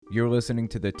You're listening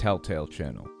to the Telltale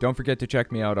Channel. Don't forget to check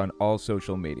me out on all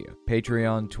social media: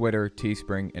 Patreon, Twitter,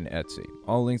 Teespring, and Etsy.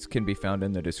 All links can be found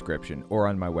in the description or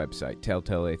on my website,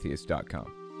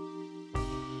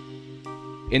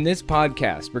 telltaleatheist.com. In this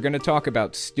podcast, we're going to talk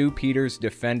about Stu Peters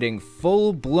defending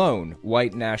full-blown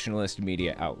white nationalist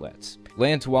media outlets,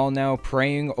 Lance Wallnau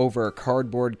praying over a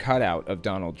cardboard cutout of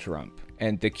Donald Trump,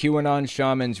 and the QAnon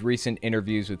shaman's recent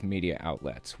interviews with media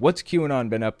outlets. What's QAnon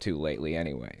been up to lately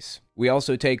anyways? We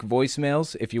also take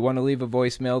voicemails. If you want to leave a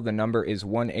voicemail, the number is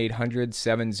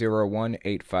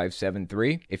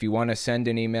 1-800-701-8573. If you want to send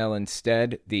an email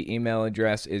instead, the email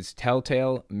address is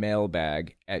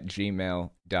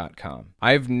telltalemailbag@gmail.com.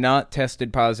 I've not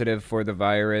tested positive for the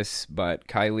virus, but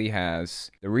Kylie has.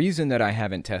 The reason that I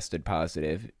haven't tested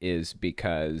positive is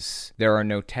because there are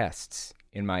no tests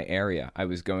in my area. I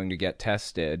was going to get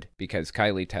tested because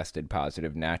Kylie tested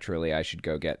positive. Naturally, I should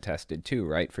go get tested too,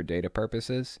 right, for data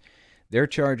purposes? They're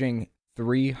charging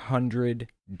 $300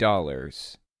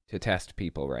 to test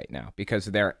people right now because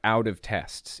they're out of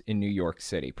tests in New York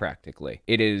City, practically.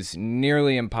 It is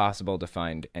nearly impossible to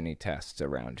find any tests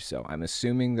around, so I'm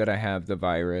assuming that I have the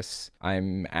virus.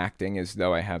 I'm acting as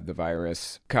though I have the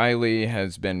virus. Kylie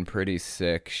has been pretty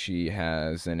sick. She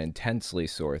has an intensely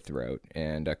sore throat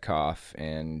and a cough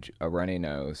and a runny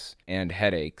nose and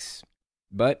headaches,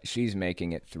 but she's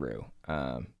making it through.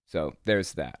 So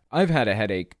there's that. I've had a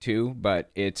headache too, but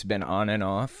it's been on and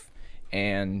off,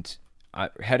 and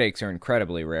headaches are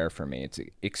incredibly rare for me. It's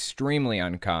extremely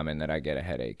uncommon that I get a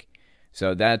headache.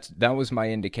 So that was my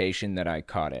indication that I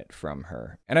caught it from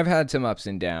her. And I've had some ups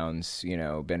and downs,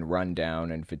 been run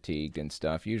down and fatigued and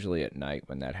stuff, usually at night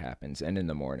when that happens and in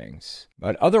the mornings.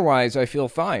 But otherwise, I feel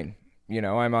fine.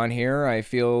 I'm on here. I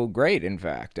feel great, in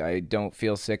fact. I don't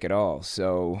feel sick at all.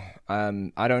 So,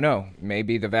 I don't know.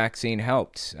 Maybe the vaccine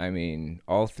helped. I mean,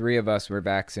 all three of us were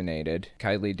vaccinated.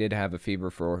 Kylie did have a fever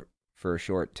for a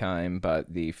short time,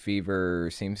 but the fever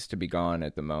seems to be gone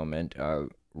at the moment.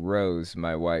 Rose,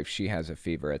 my wife, she has a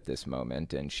fever at this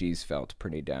moment, and she's felt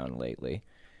pretty down lately.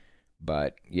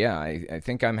 But, yeah, I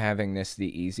think I'm having this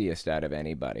the easiest out of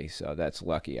anybody, so that's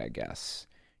lucky, I guess.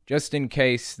 Just in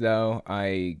case, though,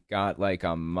 I got like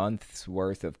a month's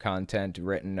worth of content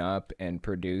written up and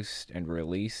produced and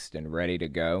released and ready to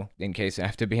go, in case I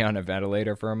have to be on a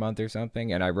ventilator for a month or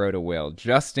something, and I wrote a will,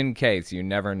 just in case. You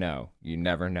never know. You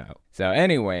never know. So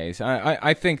anyways,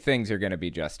 I think things are going to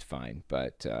be just fine,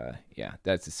 but yeah,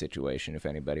 that's the situation if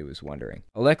anybody was wondering.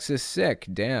 Alexa's sick.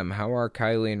 Damn, how are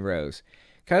Kylie and Rose?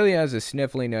 Kylie has a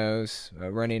sniffly nose,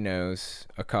 a runny nose,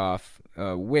 a cough,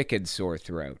 a wicked sore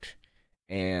throat.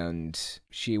 And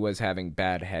she was having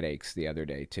bad headaches the other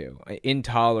day, too.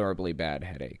 Intolerably bad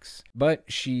headaches. But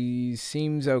she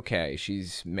seems okay.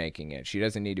 She's making it. She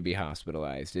doesn't need to be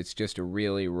hospitalized. It's just a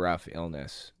really rough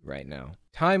illness right now.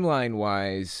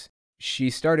 Timeline-wise, she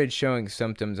started showing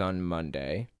symptoms on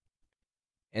Monday.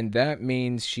 And that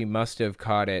means she must have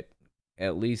caught it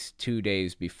at least 2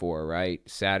 days before, right?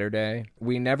 Saturday.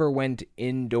 We never went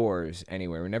indoors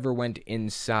anywhere. We never went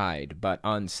inside. But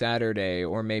on Saturday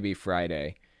or maybe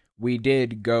Friday, we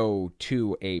did go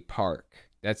to a park.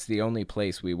 That's the only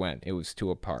place we went. It was to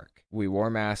a park. We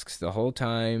wore masks the whole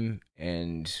time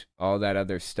and all that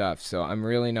other stuff. So I'm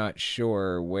really not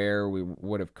sure where we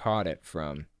would have caught it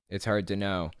from. It's hard to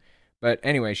know. But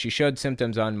anyway, she showed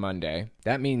symptoms on Monday.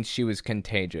 That means she was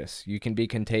contagious. You can be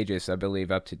contagious, I believe,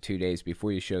 up to 2 days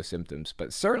before you show symptoms.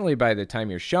 But certainly by the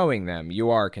time you're showing them, you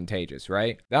are contagious,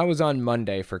 right? That was on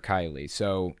Monday for Kylie.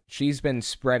 So she's been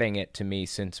spreading it to me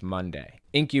since Monday.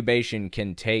 Incubation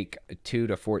can take 2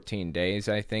 to 14 days,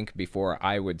 I think, before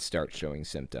I would start showing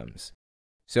symptoms.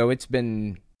 So it's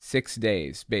been 6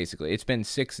 days, basically. It's been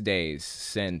 6 days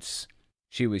since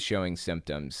she was showing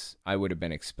symptoms. I would have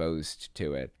been exposed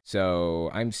to it.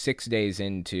 So I'm 6 days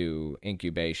into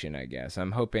incubation, I guess.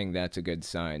 I'm hoping that's a good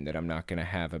sign that I'm not going to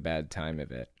have a bad time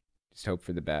of it. Just hope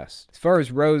for the best. As far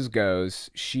as Rose goes,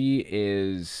 she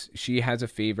has a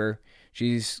fever.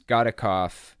 She's got a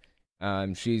cough.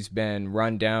 She's been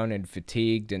run down and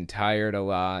fatigued and tired a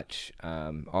lot.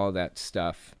 All that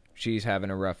stuff. She's having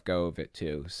a rough go of it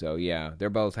too. So yeah, they're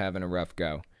both having a rough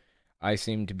go. I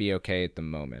seem to be okay at the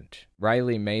moment.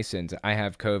 Riley Mason's, I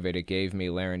have COVID. It gave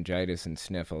me laryngitis and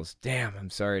sniffles. Damn,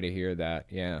 I'm sorry to hear that.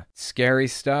 Yeah. Scary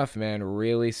stuff, man.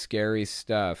 Really scary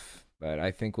stuff. But I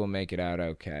think we'll make it out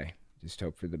okay. Just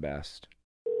hope for the best.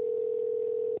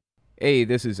 Hey,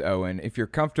 this is Owen. If you're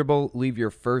comfortable, leave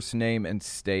your first name and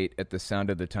state at the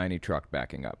sound of the tiny truck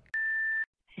backing up.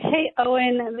 Hey,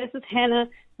 Owen, this is Hannah.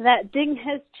 That ding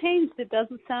has changed. It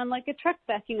doesn't sound like a truck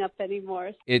backing up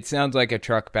anymore. It sounds like a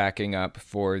truck backing up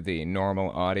for the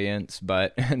normal audience,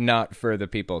 but not for the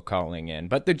people calling in.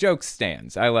 But the joke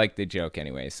stands. I like the joke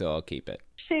anyway, so I'll keep it.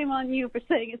 Shame on you for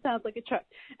saying it sounds like a truck.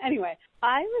 Anyway,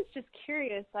 I was just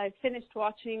curious. I finished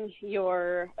watching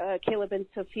your Caleb and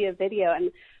Sophia video,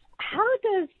 and how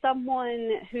does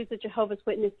someone who's a Jehovah's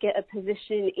Witness get a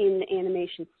position in the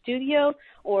animation studio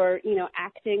or,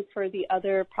 acting for the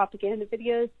other propaganda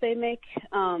videos they make?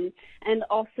 And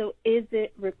also, is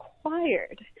it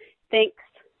required? Thanks.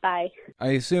 Bye. I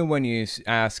assume when you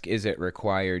ask, is it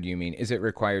required, you mean, is it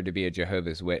required to be a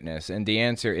Jehovah's Witness? And the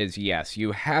answer is yes.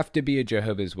 You have to be a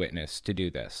Jehovah's Witness to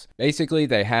do this. Basically,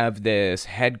 they have this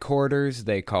headquarters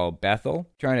they call Bethel. I'm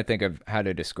trying to think of how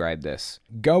to describe this.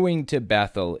 Going to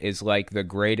Bethel is like the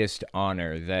greatest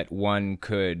honor that one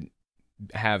could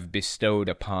have bestowed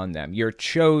upon them. You're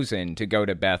chosen to go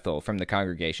to Bethel from the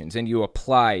congregations, and you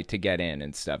apply to get in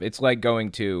and stuff. It's like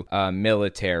going to a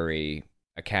military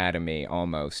academy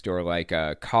almost, or like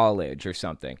a college or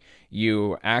something.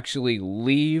 You actually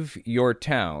leave your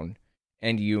town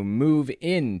and you move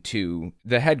into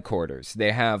the headquarters.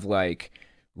 They have like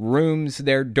rooms,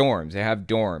 they're dorms. They have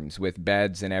dorms with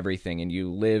beds and everything, and you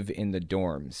live in the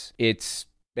dorms. It's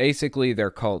basically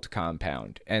their cult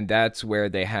compound, and that's where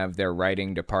they have their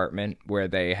writing department, where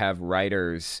they have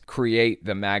writers create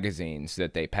the magazines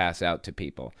that they pass out to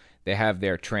people. They have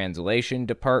their translation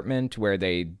department where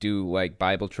they do like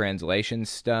Bible translation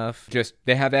stuff.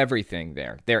 They have everything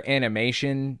there. Their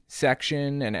animation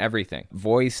section and everything.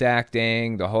 Voice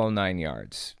acting, the whole 9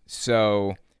 yards.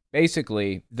 So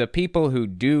basically, the people who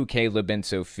do Caleb and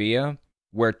Sophia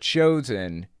were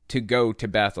chosen to go to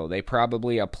Bethel. They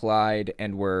probably applied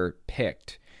and were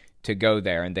picked to go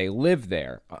there, and they live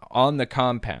there on the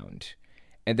compound.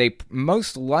 And they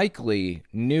most likely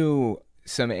knew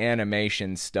some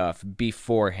animation stuff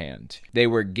beforehand. They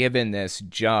were given this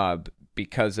job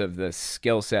because of the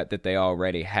skill set that they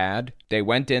already had. They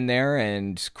went in there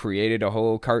and created a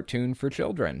whole cartoon for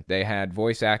children. They had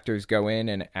voice actors go in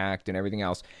and act and everything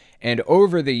else. And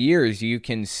over the years, you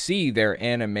can see their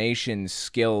animation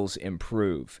skills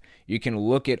improve. You can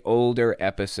look at older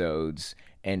episodes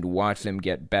and watch them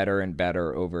get better and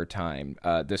better over time.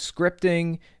 The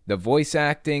scripting, the voice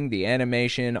acting, the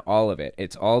animation, all of it.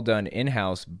 It's all done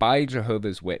in-house by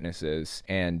Jehovah's Witnesses,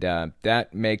 and that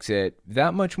makes it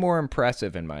that much more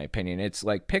impressive, in my opinion. It's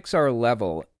like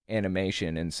Pixar-level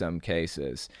animation in some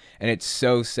cases, and it's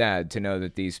so sad to know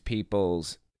that these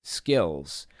people's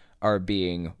skills are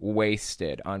being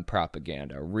wasted on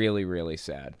propaganda. Really, really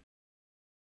sad.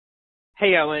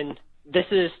 Hey, Owen. This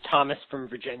is Thomas from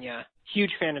Virginia.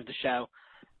 Huge fan of the show.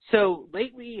 So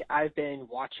lately I've been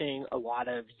watching a lot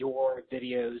of your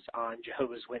videos on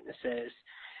Jehovah's Witnesses,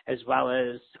 as well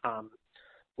as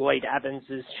Lloyd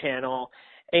Evans's channel,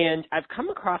 and I've come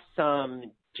across some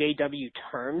JW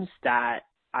terms that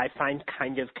I find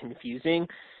kind of confusing.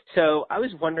 So I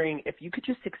was wondering if you could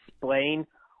just explain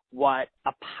what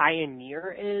a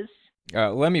pioneer is.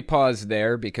 Let me pause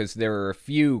there because there are a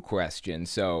few questions.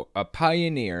 So a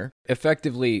pioneer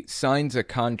effectively signs a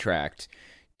contract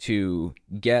to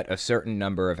get a certain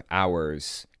number of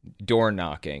hours door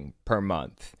knocking per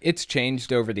month. It's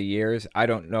changed over the years. I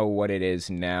don't know what it is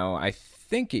now. I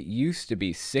think it used to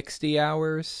be 60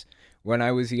 hours when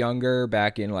I was younger,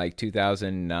 back in like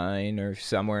 2009 or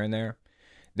somewhere in there.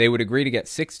 They would agree to get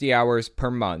 60 hours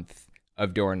per month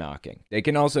of door knocking. They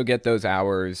can also get those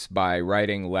hours by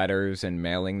writing letters and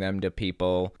mailing them to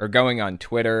people, or going on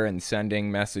Twitter and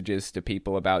sending messages to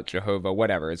people about Jehovah,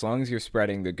 whatever, as long as you're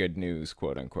spreading the good news,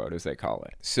 quote unquote, as they call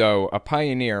it. So a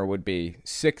pioneer would be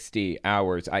 60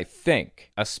 hours, I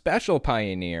think. A special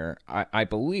pioneer, I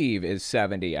believe, is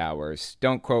 70 hours.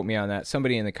 Don't quote me on that.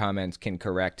 Somebody in the comments can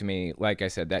correct me. Like I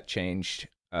said, that changed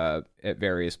at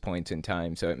various points in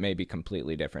time, so it may be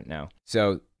completely different now.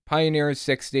 So Pioneer is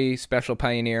 60, Special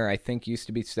Pioneer I think used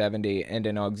to be 70, and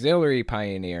an Auxiliary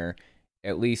Pioneer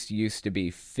at least used to be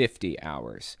 50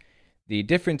 hours. The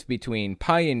difference between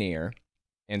Pioneer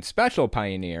and Special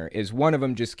Pioneer is one of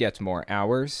them just gets more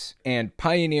hours, and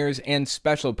Pioneers and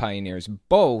Special Pioneers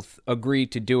both agree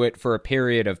to do it for a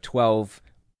period of 12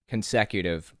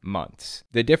 consecutive months.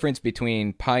 The difference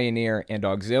between Pioneer and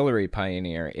Auxiliary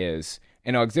Pioneer is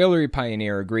an Auxiliary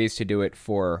Pioneer agrees to do it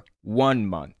for 1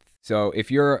 month. So if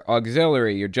you're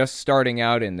auxiliary, you're just starting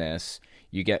out in this,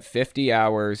 you get 50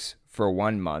 hours for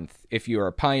 1 month. If you're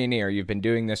a pioneer, you've been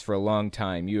doing this for a long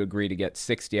time, you agree to get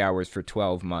 60 hours for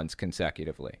 12 months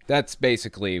consecutively. That's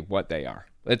basically what they are.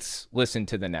 Let's listen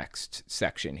to the next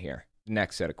section here.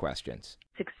 Next set of questions.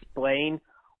 Explain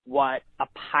what a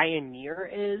pioneer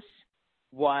is,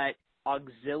 what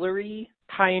auxiliary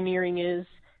pioneering is?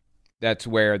 That's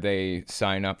where they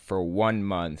sign up for 1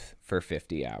 month for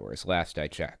 50 hours, last I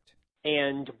checked.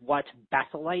 And what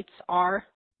Bethelites are?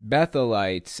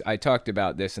 Bethelites, I talked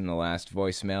about this in the last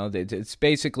voicemail. It's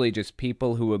basically just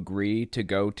people who agree to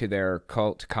go to their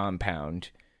cult compound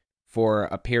for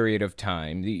a period of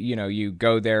time. You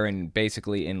go there and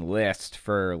basically enlist,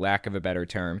 for lack of a better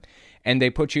term, and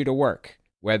they put you to work.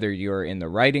 Whether you're in the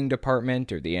writing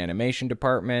department or the animation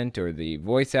department or the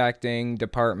voice acting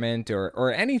department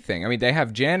or anything. I mean, they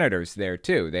have janitors there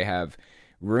too. They have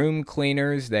room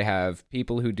cleaners. They have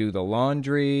people who do the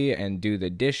laundry and do the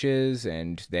dishes,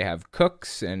 and they have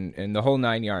cooks and the whole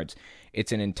 9 yards.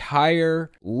 It's an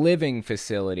entire living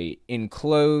facility,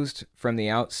 enclosed from the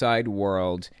outside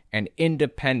world and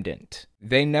independent.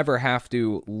 They never have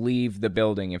to leave the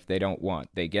building if they don't want.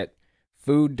 They get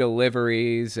food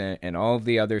deliveries and all of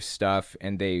the other stuff,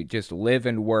 and they just live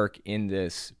and work in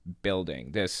this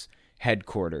building, this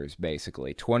headquarters,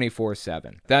 basically,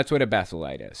 24/7. That's what a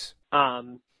Bethelite is.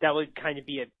 That would kind of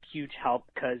be a huge help,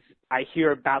 because I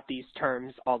hear about these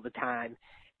terms all the time,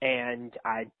 and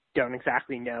I don't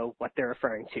exactly know what they're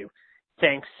referring to.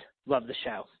 Thanks. Love the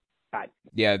show. Bye.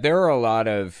 Yeah, there are a lot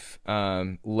of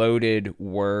loaded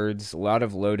words, a lot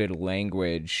of loaded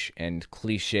language and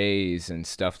cliches and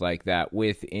stuff like that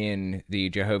within the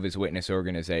Jehovah's Witness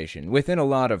organization. Within a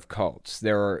lot of cults,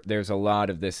 there's a lot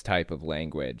of this type of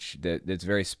language that's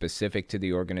very specific to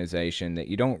the organization that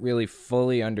you don't really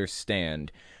fully understand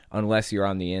unless you're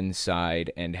on the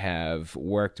inside and have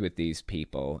worked with these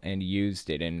people and used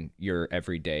it in your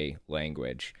everyday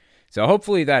language. So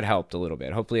hopefully that helped a little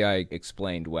bit. Hopefully I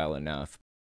explained well enough.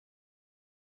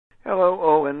 Hello,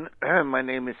 Owen. My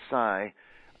name is Cy.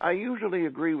 I usually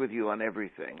agree with you on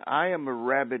everything. I am a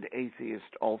rabid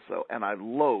atheist also, and I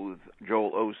loathe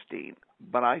Joel Osteen,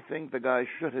 but I think the guy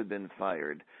should have been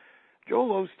fired.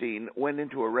 Joel Osteen went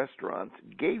into a restaurant,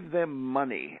 gave them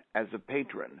money as a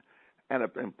patron, and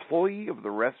an employee of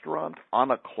the restaurant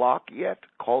on a clock yet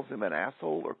calls him an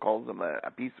asshole or calls him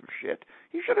a piece of shit.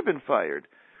 He should have been fired.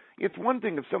 It's one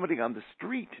thing if somebody on the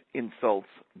street insults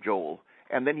Joel,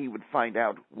 and then he would find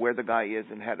out where the guy is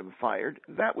and had him fired.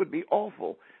 That would be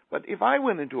awful. But if I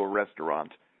went into a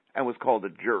restaurant and was called a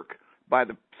jerk by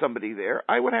somebody there,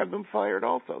 I would have them fired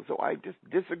also. So I just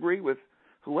disagree with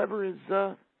whoever is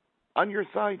on your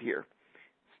side here.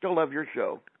 Still love your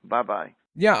show. Bye-bye.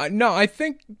 Yeah, no, I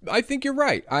think you're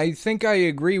right. I think I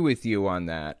agree with you on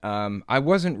that. I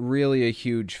wasn't really a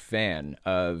huge fan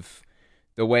of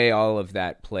the way all of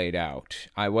that played out.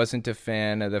 I wasn't a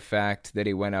fan of the fact that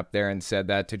he went up there and said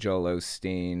that to Joel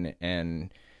Osteen,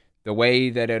 and the way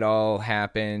that it all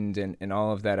happened and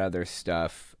all of that other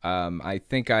stuff. I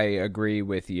think I agree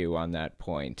with you on that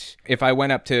point. If I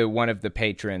went up to one of the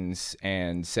patrons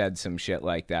and said some shit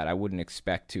like that, I wouldn't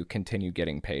expect to continue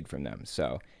getting paid from them.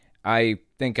 So I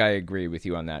think I agree with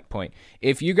you on that point.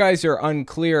 If you guys are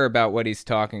unclear about what he's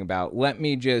talking about, let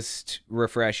me just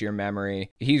refresh your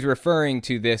memory. He's referring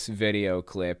to this video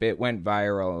clip. It went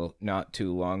viral not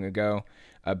too long ago.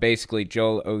 Basically,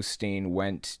 Joel Osteen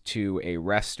went to a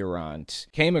restaurant,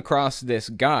 came across this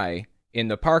guy in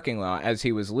the parking lot as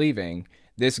he was leaving.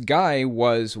 This guy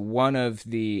was one of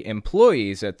the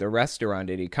employees at the restaurant,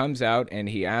 and he comes out and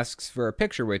he asks for a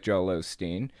picture with Joel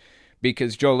Osteen,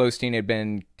 because Joel Osteen had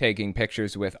been taking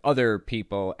pictures with other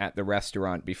people at the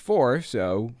restaurant before,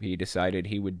 so he decided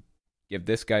he would give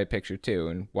this guy a picture too,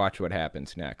 and watch what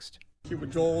happens next. Keep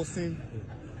with Joel Osteen.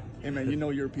 Hey man, you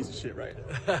know you're a piece of shit, right?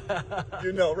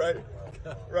 You know, right?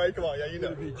 Right? Come on, yeah, you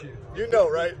know. You know,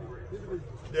 right?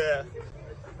 Yeah.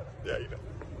 Yeah, you know.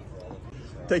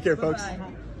 Take care, folks.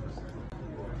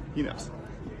 He knows.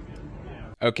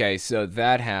 Okay, so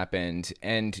that happened,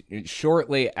 and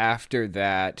shortly after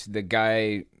that,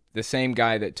 the same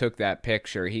guy that took that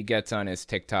picture, he gets on his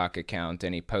TikTok account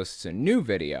and he posts a new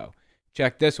video.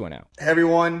 Check this one out. Hey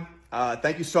everyone,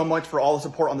 thank you so much for all the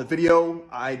support on the video.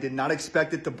 I did not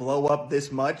expect it to blow up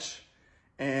this much,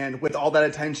 and with all that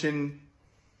attention,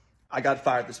 I got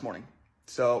fired this morning.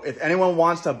 So if anyone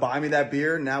wants to buy me that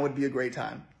beer, now would be a great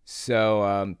time.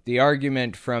 So the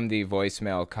argument from the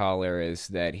voicemail caller is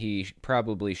that he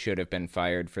probably should have been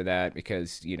fired for that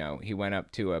because, you know, he went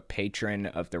up to a patron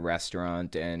of the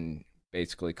restaurant and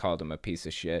basically called him a piece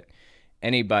of shit.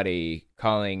 Anybody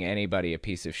calling anybody a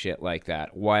piece of shit like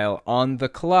that while on the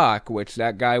clock, which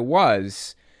that guy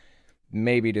was,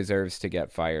 maybe deserves to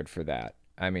get fired for that.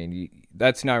 I mean,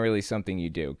 that's not really something you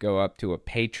do. Go up to a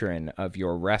patron of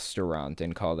your restaurant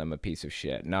and call them a piece of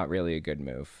shit. Not really a good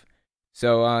move.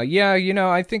 So, yeah, you know,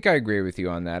 I think I agree with you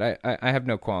on that. I have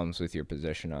no qualms with your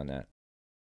position on that.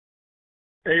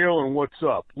 Hey, Owen, what's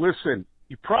up? Listen,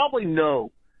 you probably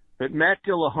know that Matt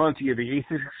Dillahunty of the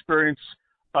Atheist Experience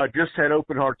just had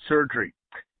open heart surgery.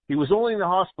 He was only in the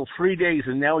hospital 3 days,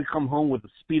 and now he come home with a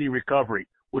speedy recovery,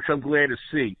 which I'm glad to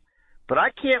see. But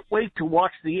I can't wait to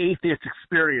watch the Atheist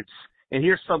Experience and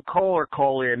hear some caller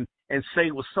call in and say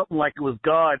it was something like it was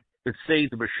God that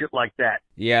saved him or shit like that.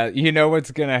 Yeah, you know what's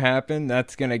going to happen?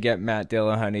 That's going to get Matt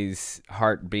Dillahunty's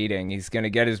heart beating. He's going to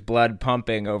get his blood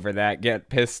pumping over that, get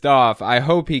pissed off. I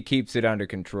hope he keeps it under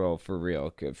control for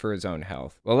real, for his own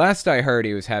health. Well, last I heard,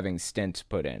 he was having stents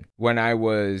put in. When I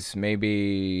was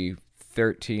maybe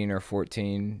 13 or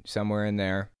 14, somewhere in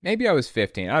there. Maybe I was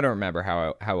 15. I don't remember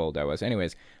how old I was.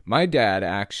 Anyways, my dad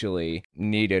actually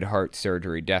needed heart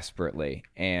surgery desperately,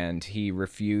 and he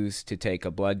refused to take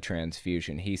a blood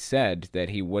transfusion. He said that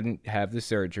he wouldn't have the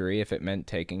surgery if it meant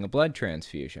taking a blood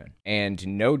transfusion. And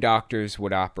no doctors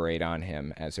would operate on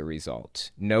him as a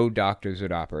result. No doctors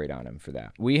would operate on him for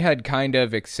that. We had kind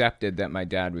of accepted that my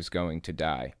dad was going to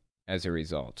die as a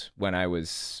result when I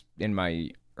was in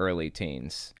my early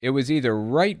teens. It was either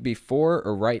right before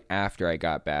or right after I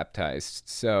got baptized,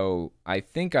 so I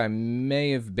think I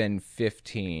may have been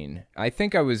 15. I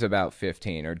think I was about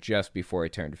 15 or just before I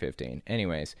turned 15.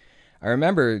 Anyways, I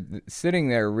remember sitting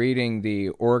there reading the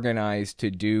Organized to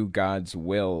Do God's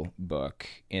Will book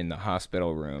in the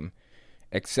hospital room,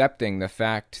 accepting the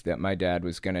fact that my dad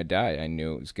was going to die. I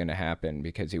knew it was going to happen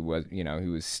because he was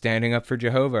standing up for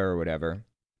Jehovah or whatever.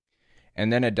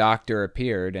 And then a doctor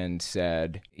appeared and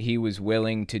said he was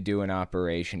willing to do an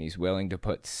operation. He's willing to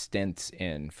put stents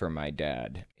in for my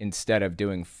dad instead of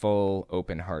doing full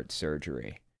open heart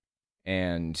surgery.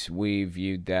 And we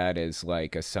viewed that as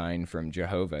like a sign from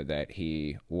Jehovah that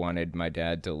he wanted my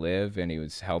dad to live and he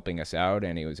was helping us out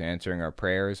and he was answering our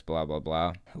prayers, blah, blah,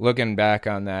 blah. Looking back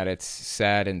on that, it's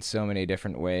sad in so many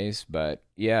different ways. But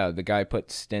yeah, the guy put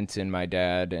stents in my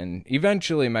dad, and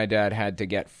eventually my dad had to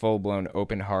get full-blown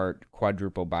open heart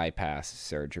quadruple bypass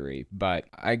surgery. But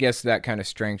I guess that kind of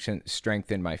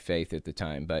strengthened my faith at the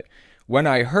time. But when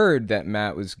I heard that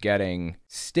Matt was getting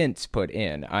stents put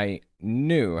in, I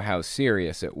knew how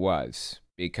serious it was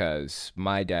because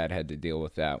my dad had to deal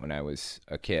with that when I was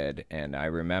a kid, and I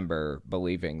remember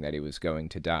believing that he was going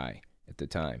to die at the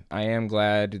time. I am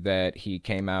glad that he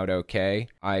came out okay.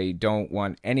 I don't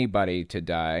want anybody to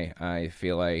die. I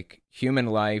feel like human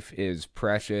life is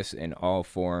precious in all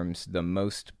forms, the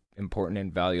most important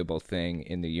and valuable thing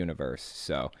in the universe.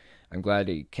 So I'm glad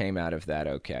he came out of that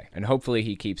okay. And hopefully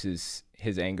he keeps his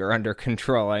anger under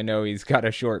control. I know he's got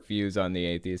a short fuse on the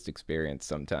Atheist Experience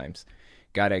sometimes.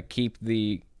 Gotta keep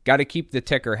the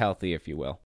ticker healthy, if you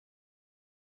will.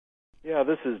 Yeah,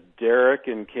 this is Derek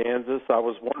in Kansas. I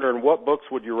was wondering, what books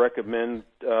would you recommend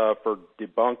for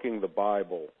debunking the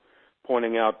Bible,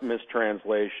 pointing out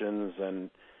mistranslations and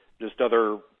just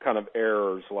other kind of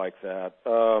errors like that?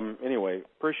 Anyway,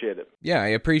 appreciate it. Yeah, I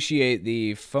appreciate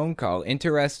the phone call.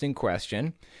 Interesting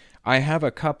question. I have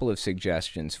a couple of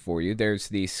suggestions for you. There's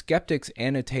the Skeptic's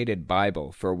Annotated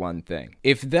Bible, for one thing.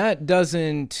 If that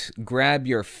doesn't grab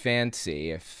your fancy,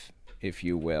 if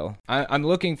you will, I'm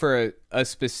looking for a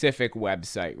specific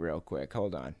website real quick.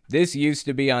 Hold on. This used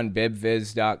to be on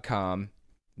bibviz.com.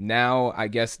 Now, I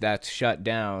guess that's shut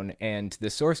down, and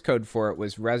the source code for it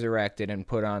was resurrected and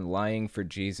put on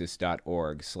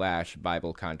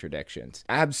lyingforjesus.org/Bible contradictions.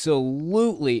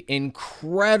 Absolutely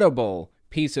incredible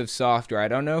piece of software. I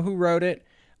don't know who wrote it.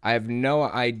 I have no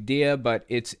idea, but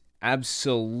it's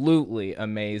absolutely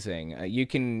amazing. You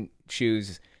can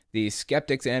choose the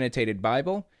Skeptic's Annotated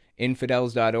Bible,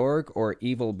 infidels.org, or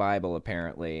Evil Bible,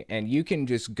 apparently. And you can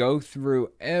just go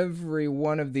through every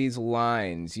one of these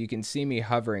lines. You can see me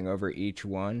hovering over each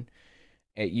one.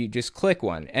 You just click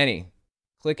click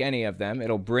any of them.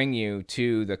 It'll bring you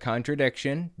to the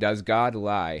contradiction, does God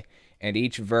lie, and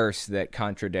each verse that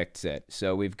contradicts it.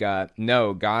 So we've got,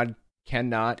 no, God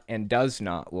cannot and does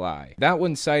not lie. That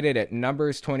one's cited at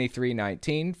Numbers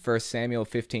 23:19, 1 Samuel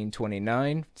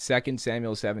 15:29, 2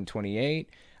 Samuel 7:28,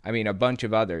 a bunch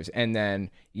of others. And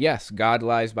then, yes, God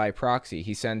lies by proxy.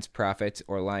 He sends prophets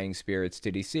or lying spirits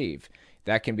to deceive.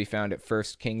 That can be found at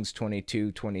 1 Kings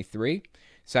 22:23,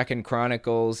 2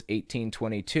 Chronicles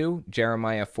 18:22,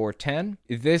 Jeremiah 4:10.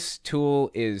 This tool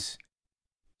is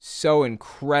so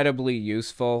incredibly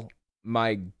useful.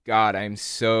 My God, I'm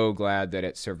so glad that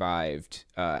it survived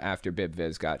after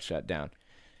BibViz got shut down.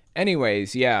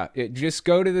 Anyways, yeah, just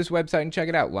go to this website and check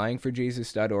it out,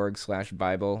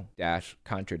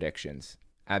 lyingforjesus.org/Bible-contradictions.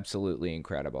 Absolutely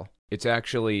incredible. It's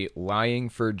actually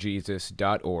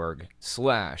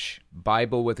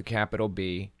lyingforjesus.org/Bible with a capital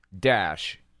B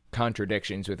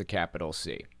 -contradictions with a capital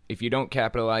C. If you don't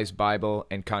capitalize Bible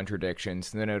and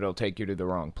contradictions, then it'll take you to the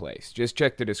wrong place. Just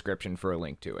check the description for a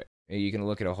link to it. You can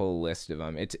look at a whole list of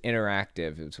them. It's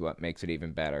interactive, is what makes it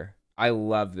even better. I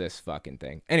love this fucking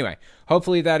thing. Anyway,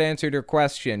 hopefully that answered your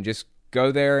question. Just go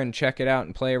there and check it out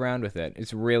and play around with it.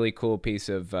 It's a really cool piece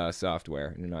of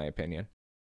software, in my opinion.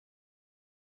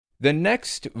 The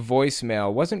next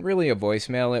voicemail wasn't really a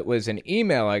voicemail. It was an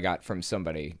email I got from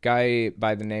somebody. Guy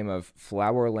by the name of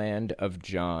Flowerland of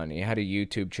John. He had a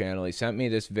YouTube channel. He sent me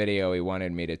this video he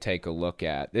wanted me to take a look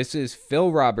at. This is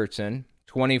Phil Robertson,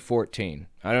 2014.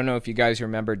 I don't know if you guys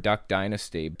remember Duck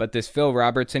Dynasty, but this Phil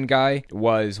Robertson guy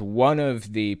was one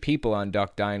of the people on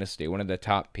Duck Dynasty, one of the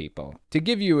top people. To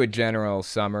give you a general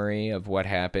summary of what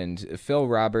happened, Phil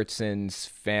Robertson's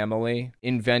family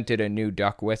invented a new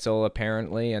duck whistle,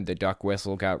 apparently, and the duck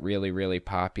whistle got really, really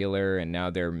popular, and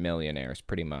now they're millionaires,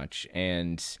 pretty much.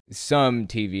 And some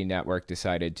TV network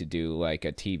decided to do, like,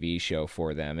 a TV show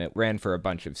for them. It ran for a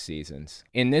bunch of seasons.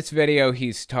 In this video,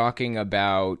 he's talking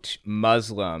about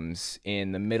Muslims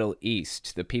in the Middle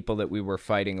East, the people that we were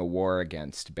fighting a war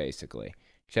against, basically.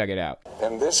 Check it out.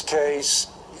 In this case,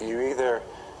 you either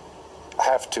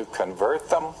have to convert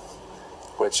them,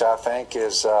 which I think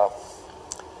is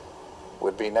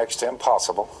would be next to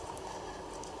impossible.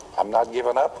 I'm not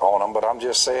giving up on them, but I'm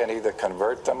just saying either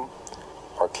convert them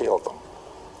or kill them.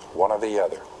 One or the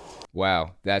other.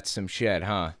 Wow, that's some shit,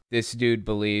 huh? This dude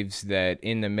believes that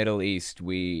in the Middle East,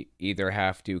 we either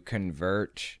have to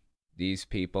convert these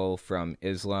people from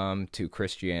Islam to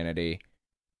Christianity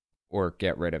or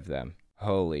get rid of them.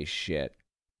 Holy shit.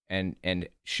 And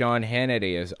Sean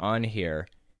Hannity is on here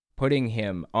putting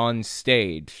him on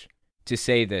stage to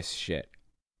say this shit.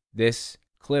 This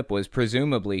clip was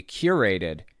presumably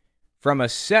curated from a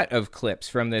set of clips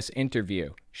from this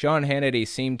interview. Sean Hannity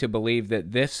seemed to believe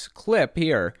that this clip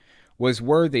here was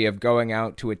worthy of going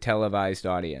out to a televised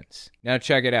audience. Now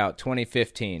check it out,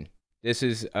 2015. This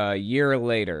is a year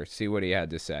later. See what he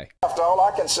had to say. All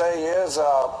I can say is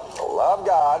love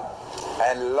God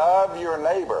and love your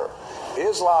neighbor.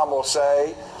 Islam will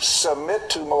say, submit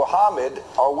to Muhammad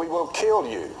or we will kill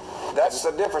you. That's the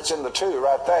difference in the two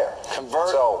right there.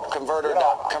 Convert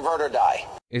or die.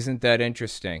 Isn't that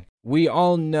interesting? We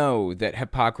all know that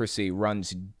hypocrisy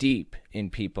runs deep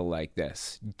in people like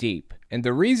this. Deep. And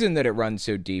the reason that it runs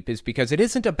so deep is because it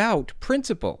isn't about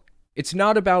principle. It's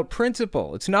not about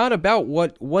principle. It's not about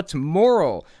what's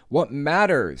moral, what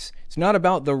matters. It's not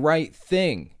about the right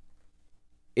thing.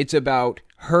 It's about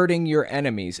hurting your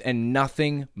enemies and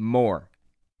nothing more.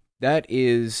 That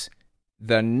is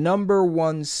the number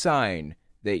one sign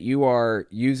that you are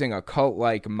using a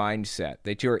cult-like mindset,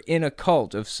 that you're in a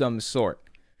cult of some sort.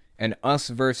 An us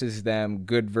versus them,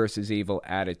 good versus evil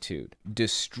attitude.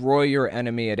 Destroy your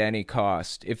enemy at any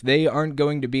cost. If they aren't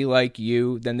going to be like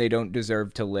you, then they don't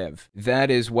deserve to live.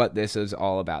 That is what this is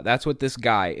all about. That's what this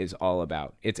guy is all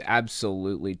about. It's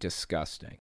absolutely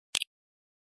disgusting.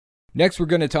 Next, we're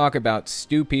going to talk about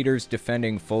Stu Peters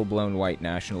defending full-blown white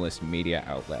nationalist media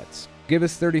outlets. Give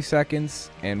us 30 seconds,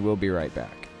 and we'll be right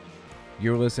back.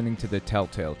 You're listening to the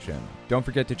Telltale Channel. Don't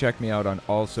forget to check me out on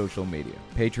all social media.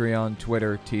 Patreon,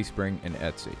 Twitter, Teespring, and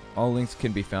Etsy. All links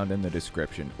can be found in the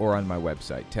description or on my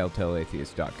website,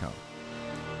 telltaleatheist.com.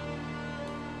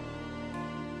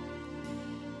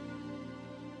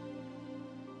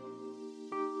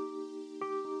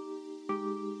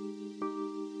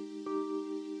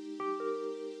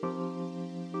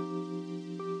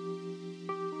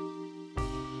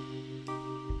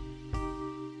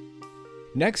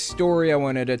 Next story I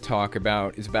wanted to talk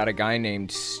about is about a guy named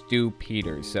Stu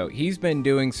Peters. So he's been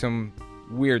doing some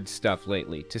weird stuff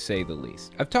lately, to say the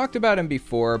least. I've talked about him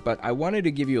before, but I wanted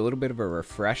to give you a little bit of a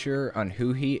refresher on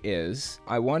who he is.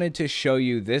 I wanted to show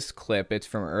you this clip. It's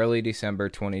from early December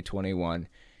 2021.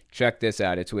 Check this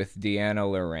out. It's with Deanna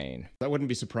Lorraine. I wouldn't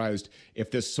be surprised if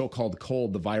this so-called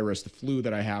cold, the virus, the flu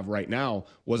that I have right now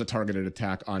was a targeted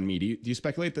attack on me. Do you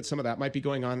speculate that some of that might be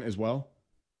going on as well?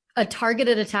 A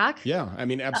targeted attack? Yeah, I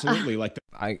mean, absolutely.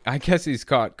 I guess he's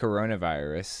caught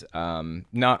coronavirus.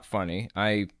 Not funny.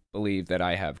 I believe that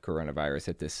I have coronavirus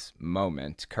at this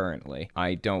moment, currently.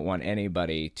 I don't want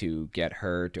anybody to get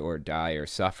hurt or die or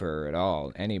suffer at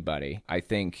all. Anybody. I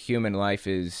think human life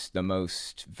is the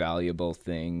most valuable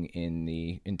thing in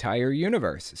the entire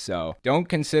universe. So don't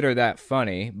consider that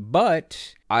funny,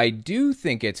 but I do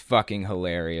think it's fucking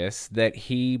hilarious that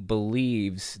he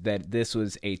believes that this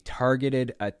was a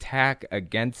targeted attack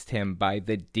against him by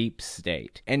the deep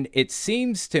state. And it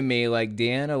seems to me like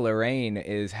Deanna Lorraine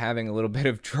is having a little bit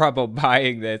of trouble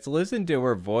buying this. Listen to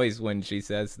her voice when she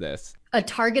says this. A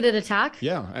targeted attack?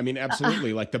 Yeah, I mean,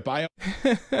 absolutely. Like the bio...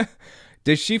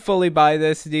 Does she fully buy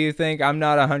this, do you think? I'm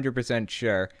not 100%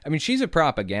 sure. I mean, she's a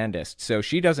propagandist, so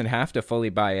she doesn't have to fully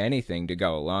buy anything to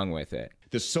go along with it.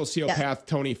 The sociopath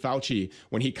Tony Fauci,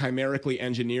 when he chimerically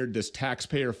engineered this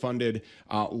taxpayer-funded,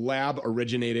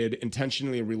 lab-originated,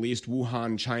 intentionally released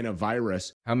Wuhan, China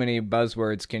virus. How many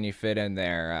buzzwords can you fit in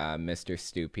there, Mr.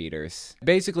 Stu Peters?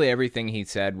 Basically, everything he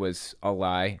said was a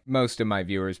lie. Most of my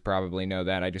viewers probably know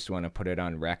that. I just want to put it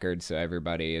on record so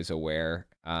everybody is aware.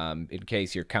 In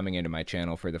case you're coming into my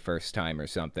channel for the first time or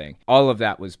something. All of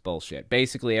that was bullshit.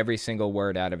 Basically, every single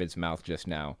word out of his mouth just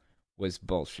now was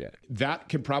bullshit. That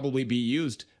could probably be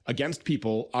used against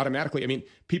people automatically. I mean,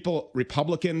 people,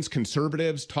 Republicans,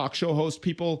 conservatives, talk show host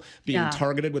people being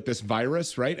targeted with this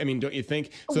virus, right? I mean, don't you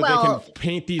think? So they can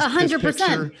paint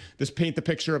paint the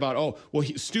picture about, oh, well,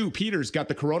 Stu Peters got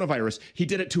the coronavirus. He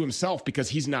did it to himself because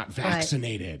he's not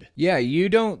vaccinated. Right. Yeah, you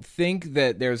don't think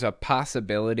that there's a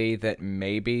possibility that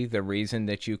maybe the reason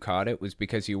that you caught it was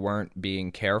because you weren't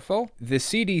being careful? The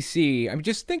CDC, I mean,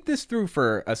 just think this through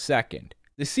for a second.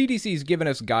 The CDC's given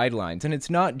us guidelines, and it's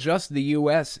not just the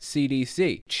US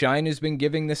CDC. China's been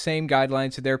giving the same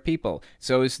guidelines to their people.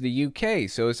 So is the UK,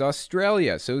 so is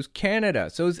Australia, so is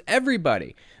Canada, so is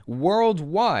everybody.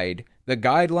 Worldwide, the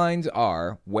guidelines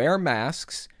are wear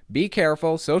masks, be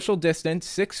careful, social distance,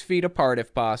 6 feet apart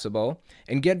if possible,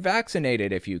 and get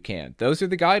vaccinated if you can. Those are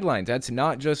the guidelines. That's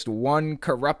not just one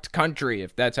corrupt country,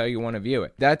 if that's how you want to view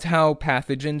it. That's how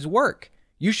pathogens work.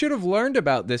 You should have learned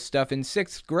about this stuff in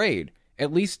 6th grade.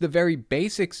 At least the very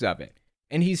basics of it.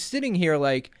 And he's sitting here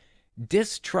like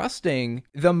distrusting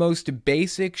the most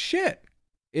basic shit.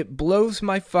 It blows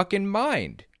my fucking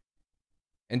mind.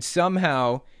 And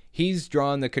somehow he's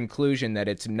drawn the conclusion that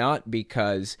it's not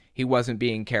because he wasn't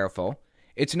being careful.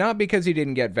 It's not because he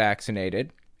didn't get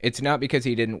vaccinated. It's not because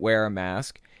he didn't wear a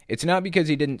mask. It's not because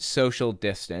he didn't social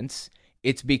distance.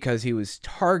 It's because he was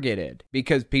targeted.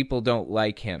 Because people don't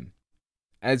like him.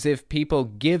 As if people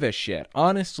give a shit,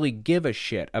 honestly give a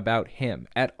shit about him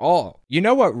at all. You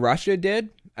know what Russia did,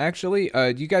 actually?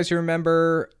 Do you guys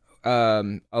remember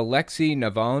Alexei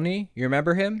Navalny? You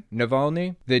remember him?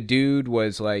 Navalny? The dude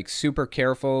was like super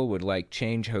careful, would like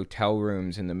change hotel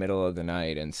rooms in the middle of the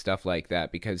night and stuff like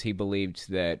that because he believed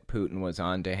that Putin was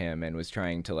onto him and was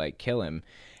trying to like kill him.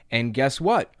 And guess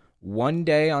what? One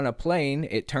day on a plane,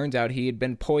 it turns out he had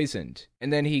been poisoned.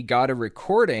 And then he got a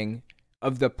recording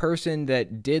of the person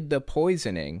that did the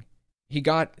poisoning. He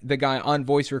got the guy on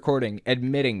voice recording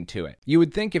admitting to it. You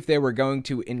would think if they were going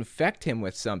to infect him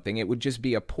with something, it would just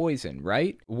be a poison,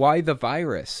 right? Why the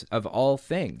virus of all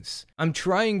things? I'm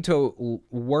trying to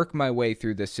work my way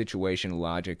through this situation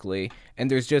logically,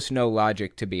 and there's just no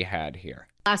logic to be had here.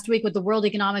 Last week with the World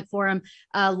Economic Forum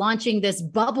launching this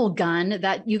bubble gun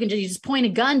that you just point a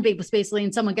gun basically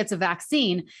and someone gets a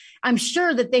vaccine. I'm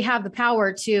sure that they have the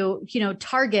power to,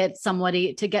 target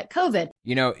somebody to get COVID.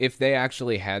 If they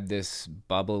actually had this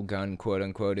bubble gun, quote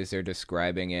unquote, as they're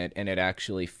describing it, and it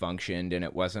actually functioned and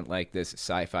it wasn't like this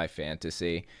sci-fi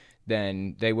fantasy,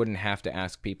 then they wouldn't have to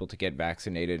ask people to get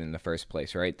vaccinated in the first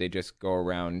place, right? They just go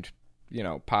around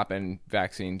popping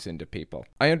vaccines into people.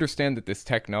 I understand that this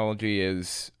technology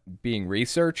is being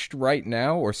researched right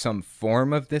now, or some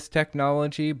form of this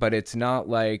technology, but it's not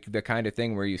like the kind of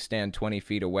thing where you stand 20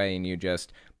 feet away and you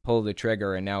just pull the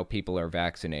trigger and now people are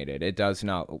vaccinated. It does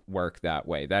not work that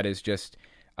way. That is just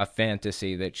a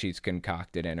fantasy that she's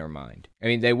concocted in her mind. I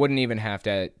mean, they wouldn't even have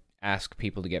to ask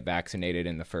people to get vaccinated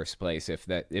in the first place if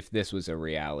this was a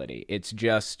reality. It's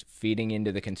just feeding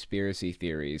into the conspiracy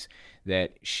theories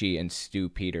that she and Stu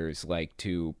Peters like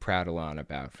to prattle on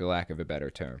about, for lack of a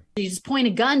better term. You just point a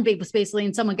gun basically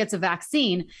and someone gets a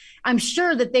vaccine. I'm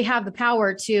sure that they have the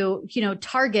power to,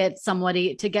 target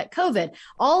somebody to get COVID.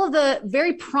 All of the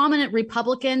very prominent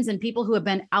Republicans and people who have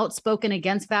been outspoken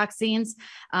against vaccines,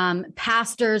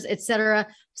 pastors, etc.,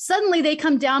 suddenly they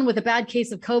come down with a bad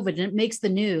case of COVID and it makes the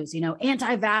news.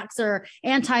 Anti-vaxxer,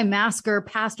 anti-masker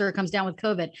pastor comes down with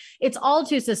COVID. It's all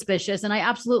too suspicious. And I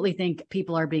absolutely think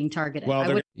people are being targeted.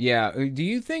 Yeah. Do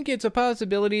you think it's a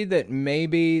possibility that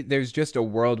maybe there's just a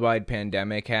worldwide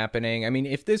pandemic happening? I mean,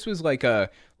 if this was like a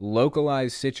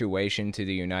localized situation to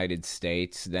the United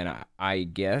States, then I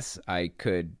guess I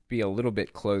could be a little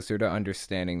bit closer to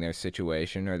understanding their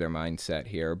situation or their mindset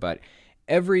here. But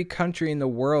every country in the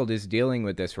world is dealing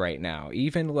with this right now,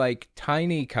 even like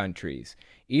tiny countries,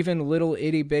 even little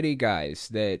itty bitty guys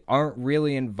that aren't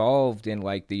really involved in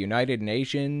like the United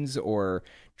Nations or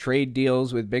trade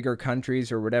deals with bigger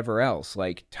countries or whatever else.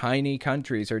 Like tiny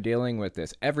countries are dealing with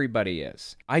this. Everybody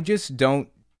is. I just don't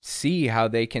see how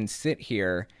they can sit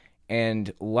here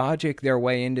and logic their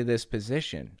way into this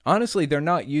position. Honestly, they're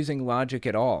not using logic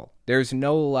at all. There's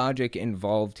no logic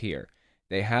involved here.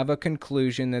 They have a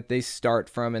conclusion that they start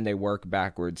from and they work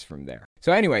backwards from there.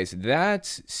 So anyways,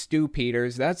 that's Stu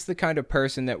Peters. That's the kind of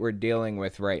person that we're dealing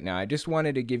with right now. I just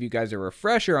wanted to give you guys a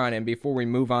refresher on him before we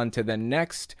move on to the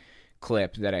next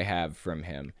clip that I have from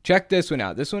him. Check this one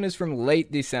out. This one is from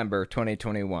late December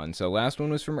 2021. So last one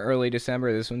was from early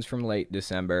December. This one's from late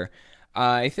December.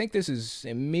 I think this is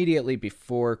immediately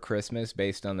before Christmas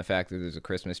based on the fact that there's a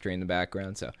Christmas tree in the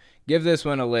background. So give this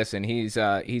one a listen.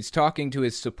 He's talking to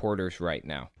his supporters right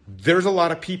now. There's a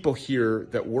lot of people here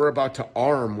that we're about to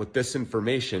arm with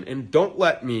disinformation, and don't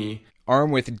let me...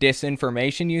 Arm with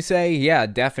disinformation, you say? Yeah,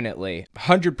 definitely.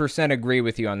 100% agree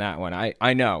with you on that one.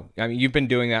 I know. I mean, you've been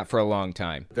doing that for a long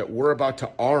time. That we're about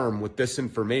to arm with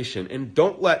disinformation, and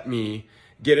don't let me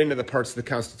get into the parts of the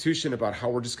Constitution about how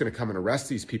we're just going to come and arrest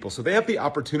these people. So they have the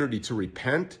opportunity to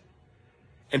repent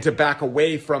and to back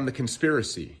away from the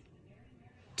conspiracy,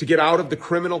 to get out of the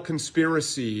criminal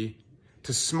conspiracy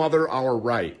to smother our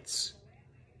rights,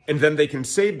 and then they can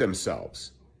save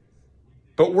themselves.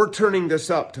 But we're turning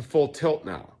this up to full tilt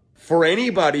now. For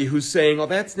anybody who's saying, oh,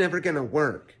 that's never going to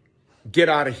work, get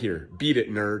out of here. Beat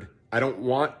it, nerd. I don't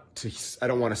want to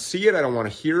see it. I don't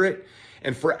want to hear it.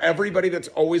 And for everybody that's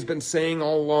always been saying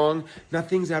all along,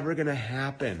 nothing's ever going to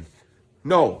happen.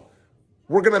 No,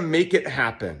 we're going to make it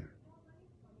happen.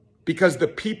 Because the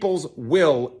people's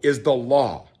will is the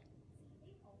law.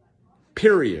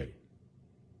 Period.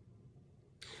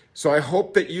 So I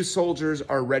hope that you soldiers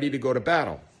are ready to go to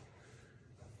battle.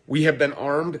 We have been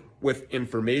armed with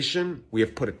information. We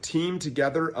have put a team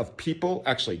together of people.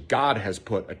 Actually, God has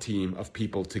put a team of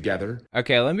people together.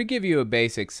 Okay, let me give you a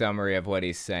basic summary of what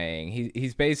he's saying.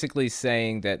 He's basically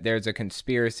saying that there's a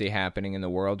conspiracy happening in the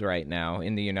world right now,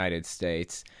 in the United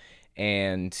States.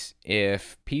 And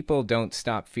if people don't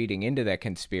stop feeding into that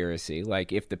conspiracy,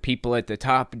 like if the people at the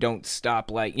top don't stop,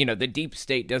 like, you know, the deep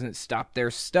state doesn't stop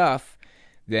their stuff,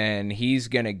 then he's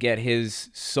going to get his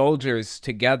soldiers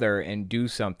together and do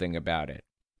something about it.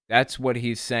 That's what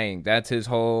he's saying. That's his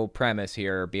whole premise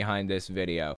here behind this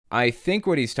video. I think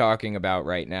what he's talking about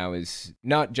right now is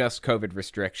not just COVID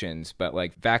restrictions, but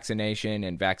like vaccination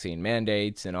and vaccine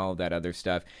mandates and all that other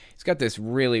stuff. He's got this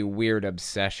really weird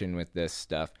obsession with this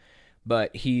stuff.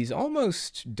 But he's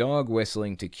almost dog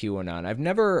whistling to QAnon. I've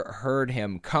never heard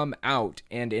him come out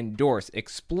and endorse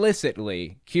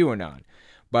explicitly QAnon.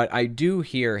 But I do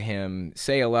hear him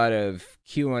say a lot of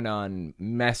QAnon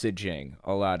messaging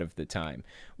a lot of the time.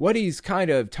 What he's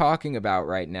kind of talking about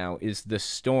right now is the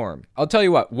storm. I'll tell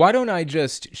you what, why don't I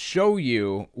just show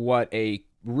you what a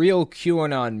real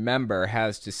QAnon member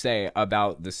has to say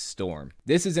about the storm.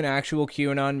 This is an actual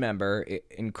QAnon member,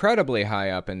 incredibly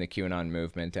high up in the QAnon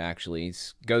movement, actually. He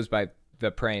goes by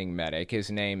the Praying Medic. His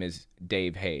name is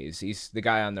Dave Hayes. He's the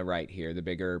guy on the right here, the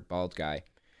bigger, bald guy.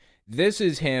 This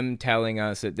is him telling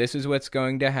us that this is what's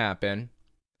going to happen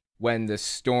when the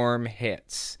storm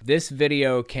hits. This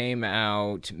video came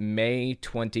out May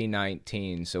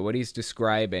 2019, so what he's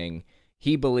describing,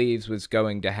 he believes was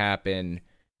going to happen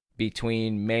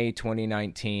between May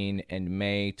 2019 and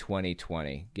May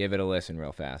 2020. Give it a listen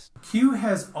real fast. Q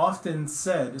has often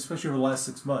said, especially over the last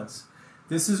 6 months,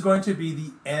 this is going to be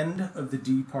the end of the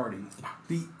D Party.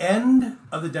 The end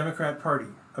of the Democrat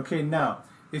Party. Okay, now,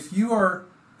 if you are,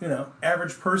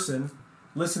 average person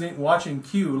listening, watching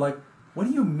Q, like, what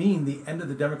do you mean the end of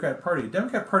the Democrat Party? The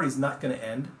Democrat Party is not going to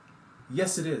end.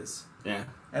 Yes, it is. Yeah.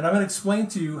 And I'm going to explain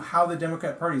to you how the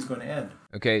Democrat Party is going to end.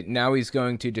 Okay, now he's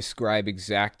going to describe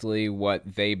exactly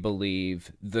what they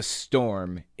believe the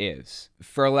storm is.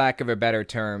 For lack of a better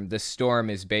term, the storm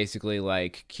is basically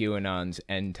like QAnon's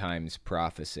end times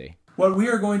prophecy. What we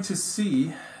are going to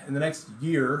see in the next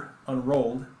year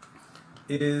unrolled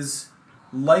is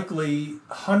likely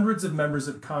hundreds of members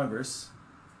of Congress,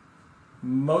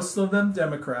 most of them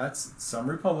Democrats, some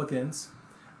Republicans.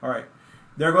 All right,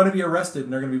 they're going to be arrested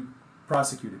and they're going to be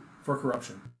prosecuted for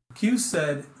corruption. Q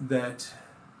said that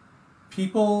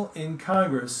people in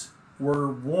Congress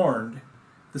were warned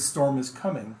the storm is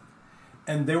coming,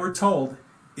 and they were told,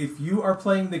 if you are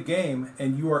playing the game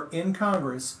and you are in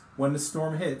Congress when the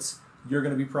storm hits, you're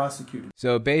going to be prosecuted.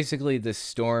 So basically the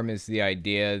storm is the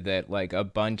idea that like a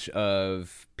bunch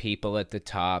of people at the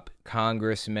top,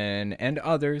 congressmen and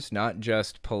others, not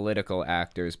just political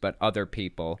actors, but other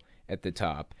people at the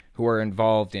top who are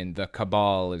involved in the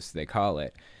cabal, as they call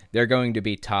it, they're going to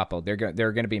be toppled. They're going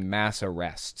to be mass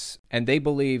arrests. And they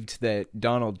believed that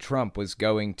Donald Trump was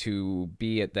going to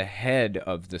be at the head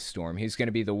of the storm. He's going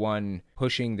to be the one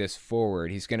pushing this forward.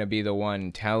 He's going to be the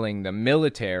one telling the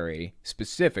military,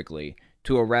 specifically,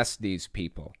 to arrest these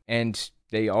people. And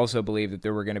they also believed that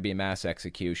there were going to be mass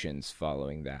executions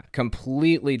following that.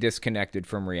 Completely disconnected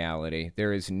from reality.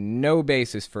 There is no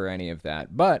basis for any of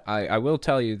that. But I will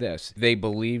tell you this. They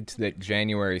believed that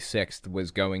January 6th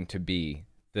was going to be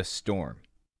the storm.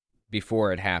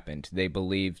 Before it happened, they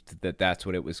believed that that's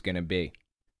what it was going to be.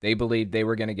 They believed they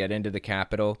were going to get into the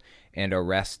Capitol and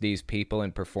arrest these people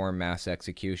and perform mass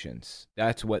executions.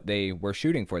 That's what they were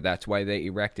shooting for. That's why they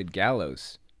erected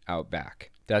gallows out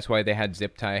back. That's why they had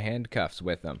zip tie handcuffs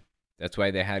with them. That's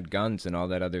why they had guns and all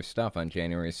that other stuff on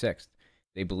January 6th.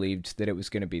 They believed that it was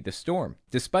going to be the storm.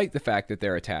 Despite the fact that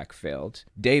their attack failed,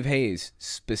 Dave Hayes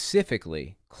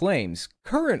specifically claims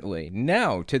currently,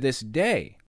 now to this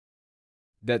day,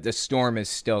 that the storm is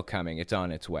still coming. It's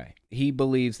on its way. He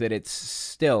believes that it's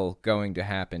still going to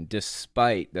happen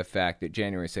despite the fact that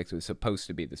January 6th was supposed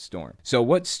to be the storm. So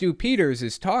what Stu Peters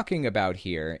is talking about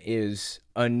here is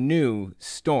a new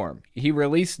storm. He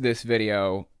released this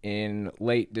video in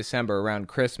late December around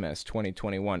Christmas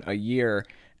 2021, a year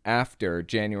after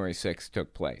January 6th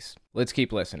took place. Let's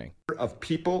keep listening. Of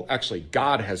people, actually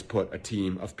God has put a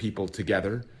team of people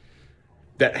together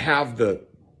that have the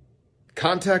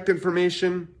contact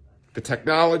information, the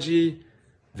technology,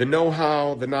 the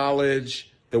know-how, the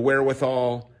knowledge, the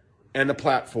wherewithal, and the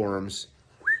platforms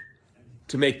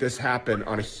to make this happen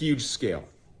on a huge scale.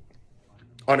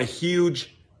 On a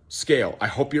huge scale. I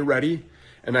hope you're ready,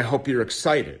 and I hope you're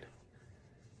excited.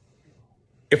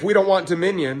 If we don't want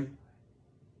dominion,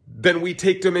 then we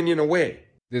take dominion away.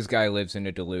 This guy lives in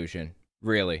a delusion.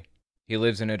 Really. He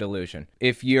lives in a delusion.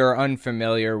 If you're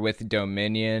unfamiliar with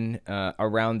Dominion,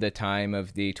 around the time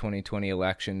of the 2020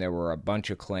 election, there were a bunch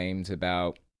of claims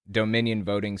about Dominion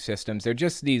voting systems. They're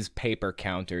just these paper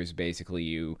counters, basically.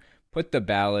 You put the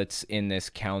ballots in this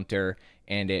counter,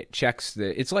 and it checks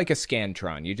it's like a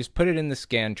Scantron. You just put it in the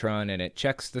Scantron, and it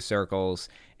checks the circles,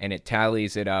 and it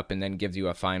tallies it up, and then gives you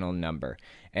a final number.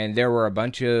 And there were a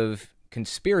bunch of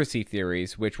conspiracy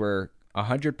theories, which were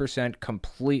 100%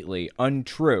 completely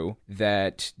untrue,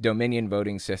 that Dominion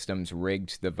voting systems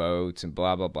rigged the votes and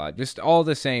blah, blah, blah. Just all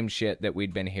the same shit that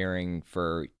we'd been hearing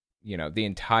for, the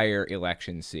entire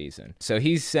election season. So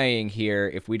he's saying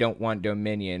here, if we don't want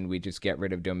Dominion, we just get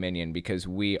rid of Dominion because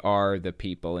we are the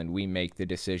people and we make the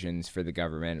decisions for the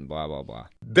government and blah, blah, blah.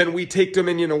 Then we take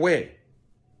Dominion away.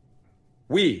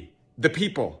 We, the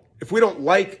people. If we don't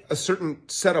like a certain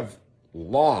set of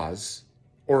laws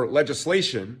or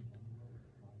legislation,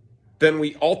 then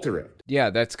we alter it. Yeah,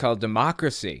 that's called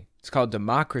democracy. It's called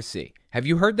democracy. Have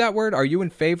you heard that word? Are you in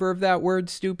favor of that word,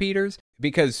 Stu Peters?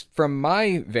 Because from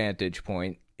my vantage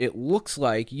point, it looks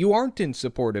like you aren't in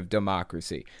support of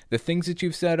democracy. The things that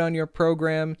you've said on your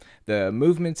program, the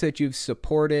movements that you've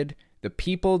supported, the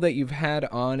people that you've had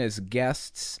on as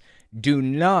guests, do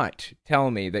not tell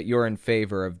me that you're in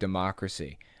favor of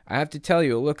democracy. I have to tell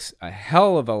you, it looks a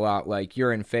hell of a lot like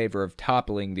you're in favor of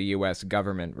toppling the U.S.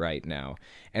 government right now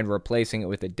and replacing it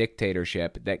with a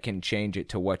dictatorship that can change it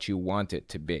to what you want it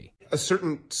to be. A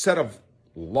certain set of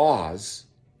laws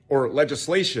or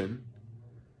legislation,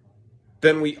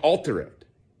 then we alter it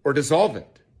or dissolve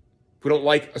it. If we don't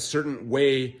like a certain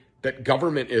way that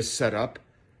government is set up,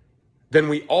 then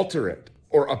we alter it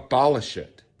or abolish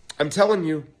it. I'm telling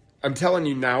you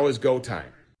now is go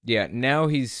time. Yeah, now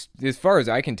he's, as far as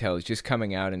I can tell, he's just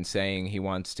coming out and saying he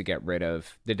wants to get rid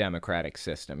of the democratic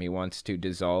system. He wants to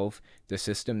dissolve the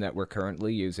system that we're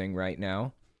currently using right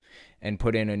now and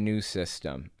put in a new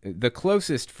system. The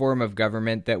closest form of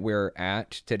government that we're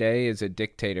at today is a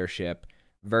dictatorship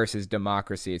versus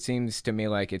democracy. It seems to me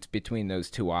like it's between those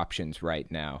two options right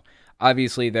now.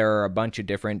 Obviously, there are a bunch of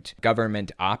different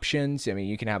government options. I mean,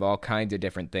 you can have all kinds of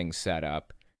different things set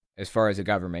up as far as the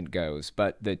government goes.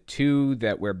 But the two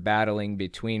that we're battling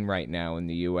between right now in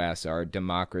the U.S. are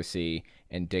democracy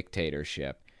and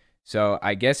dictatorship. So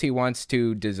I guess he wants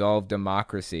to dissolve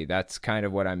democracy. That's kind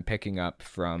of what I'm picking up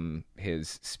from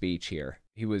his speech here.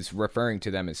 He was referring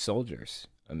to them as soldiers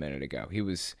a minute ago. He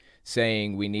was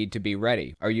saying we need to be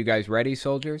ready. Are you guys ready,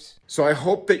 soldiers? So I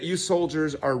hope that you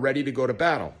soldiers are ready to go to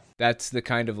battle. That's the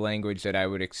kind of language that I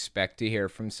would expect to hear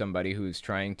from somebody who's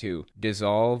trying to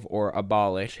dissolve or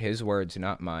abolish, his words,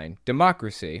 not mine,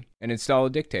 democracy and install a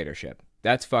dictatorship.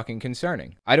 That's fucking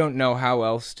concerning. I don't know how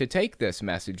else to take this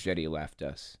message that he left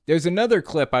us. There's another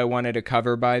clip I wanted to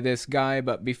cover by this guy,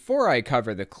 but before I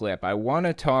cover the clip, I want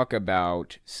to talk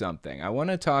about something. I want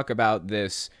to talk about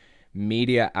this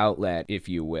media outlet, if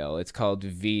you will. It's called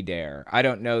VDare. I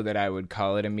don't know that I would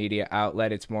call it a media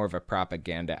outlet. It's more of a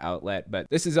propaganda outlet, but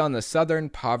this is on the Southern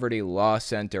Poverty Law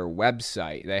Center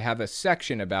website. They have a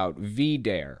section about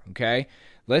VDare, okay?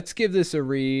 Let's give this a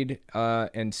read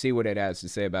and see what it has to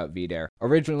say about VDARE.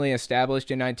 Originally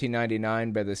established in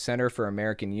 1999 by the Center for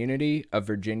American Unity, a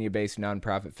Virginia-based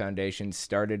nonprofit foundation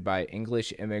started by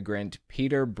English immigrant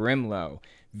Peter Brimlow,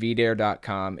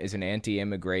 VDARE.com is an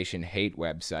anti-immigration hate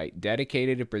website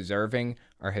dedicated to preserving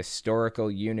our historical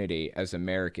unity as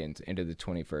Americans into the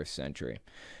 21st century.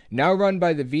 Now run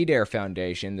by the VDARE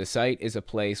Foundation, the site is a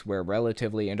place where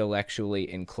relatively intellectually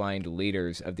inclined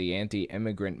leaders of the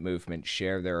anti-immigrant movement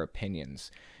share their opinions.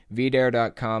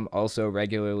 VDARE.com also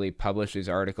regularly publishes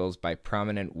articles by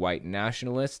prominent white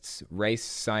nationalists, race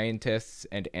scientists,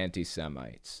 and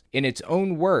anti-Semites. In its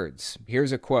own words,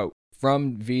 here's a quote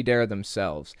from VDARE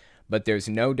themselves, but there's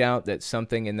no doubt that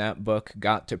something in that book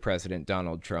got to President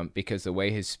Donald Trump because the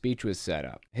way his speech was set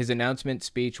up. His announcement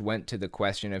speech went to the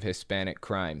question of Hispanic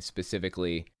crime,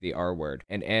 specifically the R word.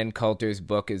 And Ann Coulter's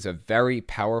book is a very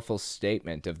powerful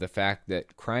statement of the fact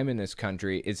that crime in this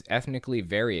country is ethnically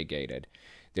variegated.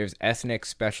 There's ethnic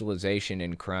specialization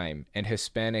in crime, and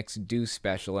Hispanics do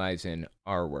specialize in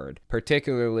R word,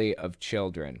 particularly of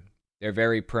children. They're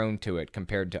very prone to it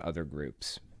compared to other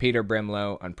groups. Peter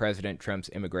Brimlow on President Trump's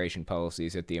immigration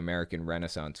policies at the American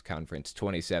Renaissance Conference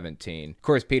 2017. Of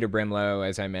course, Peter Brimlow,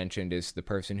 as I mentioned, is the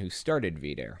person who started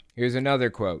VDARE. Here's another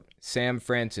quote. Sam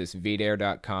Francis,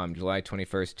 VDARE.com, July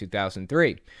 21st,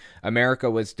 2003.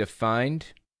 America was defined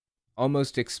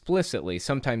almost explicitly,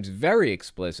 sometimes very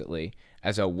explicitly,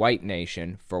 as a white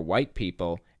nation for white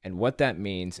people, and what that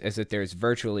means is that there's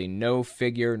virtually no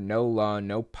figure, no law,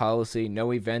 no policy,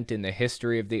 no event in the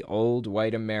history of the old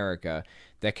white America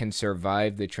that can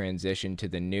survive the transition to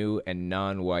the new and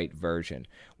non-white version.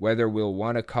 Whether we'll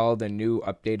want to call the new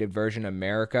updated version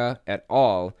America at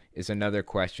all is another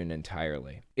question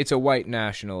entirely. It's a white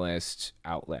nationalist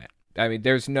outlet. I mean,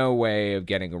 there's no way of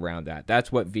getting around that.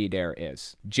 That's what VDARE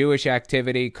is. Jewish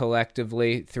activity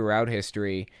collectively throughout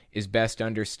history is best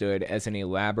understood as an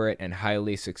elaborate and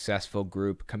highly successful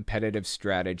group competitive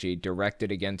strategy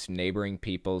directed against neighboring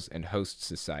peoples and host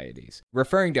societies.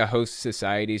 Referring to host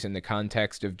societies in the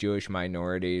context of Jewish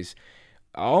minorities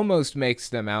almost makes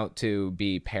them out to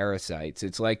be parasites.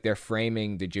 It's like they're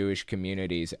framing the Jewish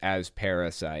communities as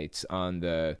parasites on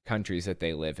the countries that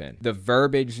they live in. The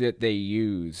verbiage that they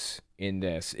use in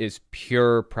this is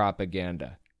pure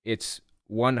propaganda. It's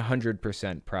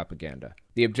 100% propaganda.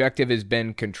 The objective has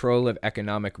been control of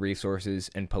economic resources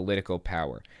and political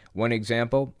power. One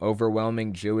example,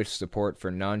 overwhelming Jewish support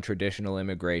for non-traditional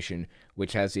immigration,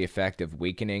 which has the effect of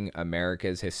weakening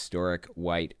America's historic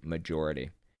white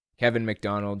majority. Kevin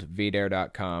McDonald,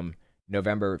 VDARE.com,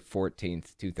 November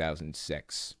 14th,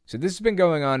 2006. So this has been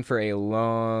going on for a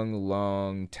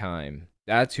long time.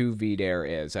 That's who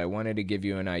VDARE is. I wanted to give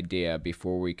you an idea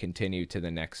before we continue to the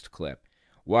next clip.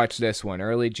 Watch this one,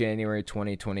 early January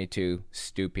 2022,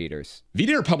 Stu Peters.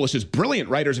 VDARE publishes brilliant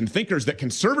writers and thinkers that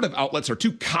conservative outlets are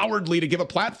too cowardly to give a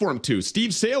platform to. Steve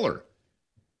Saylor,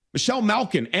 Michelle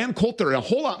Malkin, Ann Coulter, and a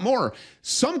whole lot more.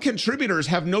 Some contributors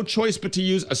have no choice but to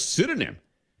use a pseudonym,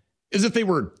 as if they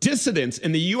were dissidents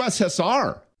in the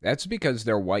USSR. That's because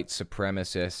they're white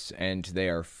supremacists and they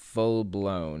are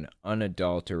full-blown,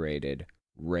 unadulterated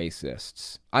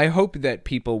racists. I hope that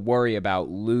people worry about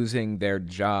losing their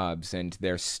jobs and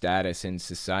their status in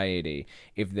society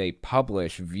if they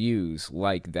publish views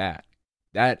like that.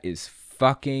 That is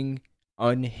fucking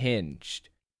unhinged.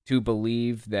 To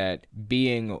believe that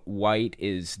being white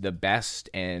is the best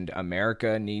and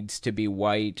America needs to be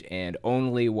white and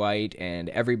only white and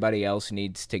everybody else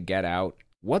needs to get out.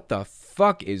 What the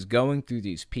fuck is going through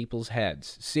these people's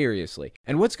heads? Seriously.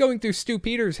 And what's going through Stu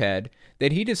Peters' head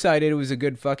that he decided it was a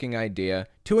good fucking idea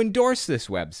to endorse this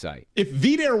website? If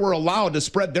VDARE were allowed to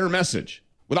spread their message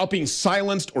without being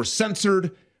silenced or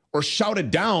censored or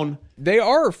shouted down, they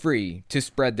are free to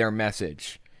spread their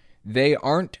message. They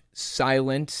aren't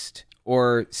silenced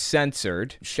or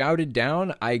censored. Shouted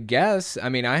down, I guess. I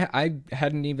mean, I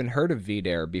hadn't even heard of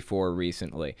VDARE before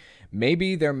recently.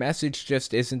 Maybe their message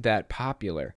just isn't that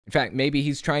popular. In fact, maybe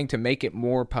he's trying to make it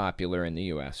more popular in the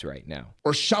U.S. right now.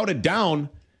 Or shouted down,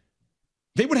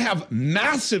 they would have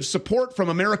massive support from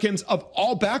Americans of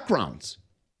all backgrounds.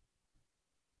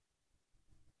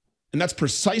 And that's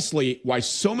precisely why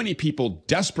so many people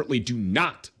desperately do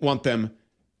not want them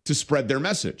to spread their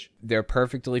message. They're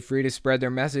perfectly free to spread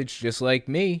their message, just like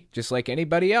me, just like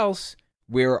anybody else.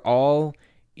 We're all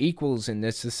equals in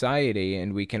this society,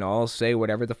 and we can all say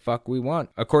whatever the fuck we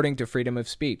want, according to freedom of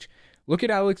speech. Look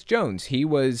at Alex Jones. He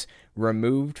was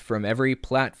removed from every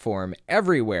platform,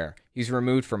 everywhere. He's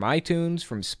removed from iTunes,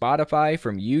 from Spotify,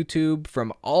 from YouTube,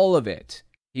 from all of it.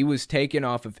 He was taken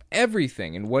off of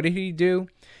everything. And what did he do?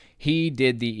 He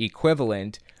did the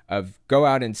equivalent of go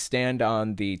out and stand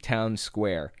on the town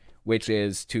square, which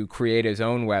is to create his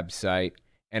own website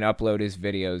and upload his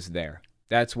videos there.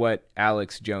 That's what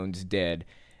Alex Jones did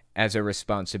as a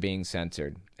response to being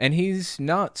censored. And he's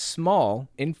not small.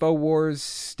 InfoWars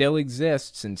still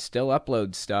exists and still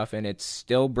uploads stuff, and it's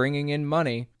still bringing in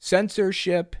money.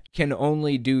 Censorship can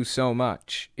only do so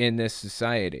much in this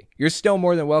society. You're still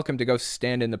more than welcome to go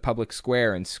stand in the public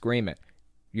square and scream it.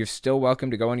 You're still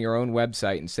welcome to go on your own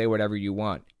website and say whatever you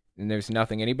want. And there's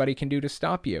nothing anybody can do to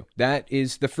stop you. That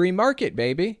is the free market,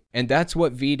 baby. And that's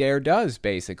what VDare does,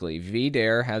 basically.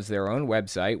 VDare has their own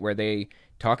website where they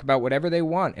talk about whatever they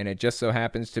want, and it just so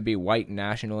happens to be white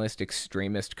nationalist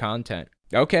extremist content.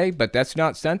 Okay, but that's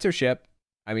not censorship.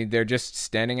 I mean, they're just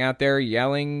standing out there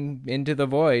yelling into the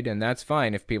void, and that's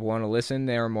fine. If people want to listen,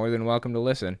 they're more than welcome to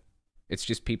listen. It's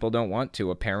just people don't want to,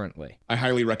 apparently. I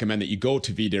highly recommend that you go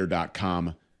to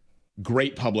vdare.com.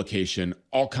 Great publication,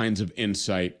 all kinds of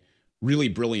insight, really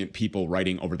brilliant people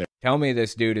writing over there. Tell me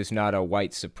this dude is not a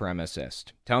white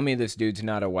supremacist. Tell me this dude's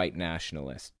not a white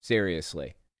nationalist.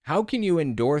 Seriously. How can you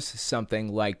endorse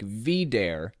something like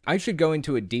VDare? I should go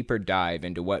into a deeper dive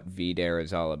into what VDare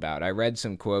is all about. I read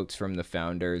some quotes from the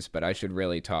founders, but I should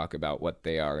really talk about what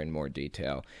they are in more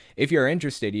detail. If you're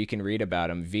interested, you can read about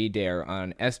them, VDare,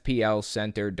 on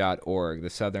splcenter.org, the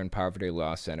Southern Poverty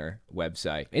Law Center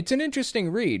website. It's an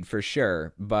interesting read, for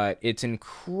sure, but it's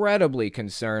incredibly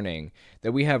concerning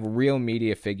that we have real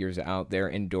media figures out there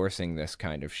endorsing this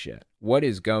kind of shit. What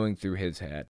is going through his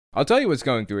head? I'll tell you what's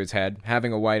going through his head.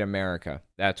 Having a white America.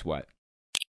 That's what.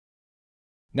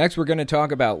 Next, we're going to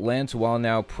talk about Lance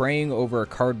Wallnau praying over a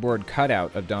cardboard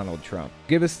cutout of Donald Trump.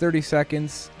 Give us 30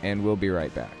 seconds, and we'll be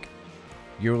right back.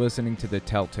 You're listening to the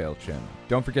Telltale Channel.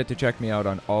 Don't forget to check me out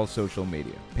on all social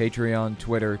media. Patreon,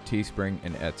 Twitter, Teespring,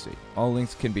 and Etsy. All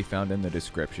links can be found in the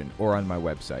description or on my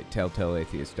website,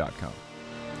 telltaleatheist.com.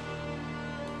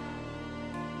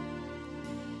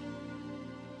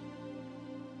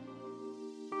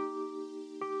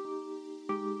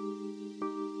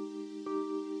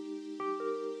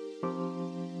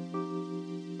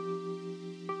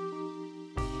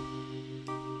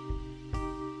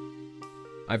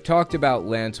 I've talked about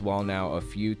Lance Wallnau a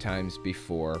few times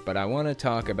before, but I want to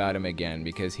talk about him again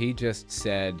because he just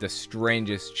said the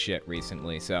strangest shit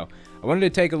recently. So I wanted to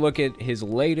take a look at his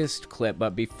latest clip,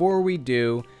 but before we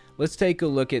do, let's take a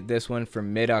look at this one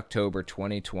from mid-October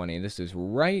 2020. This is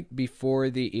right before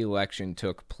the election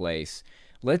took place.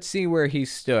 Let's see where he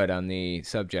stood on the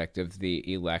subject of the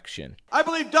election. I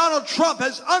believe Donald Trump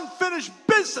has unfinished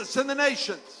business in the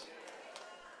nations.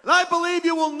 And I believe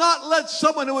you will not let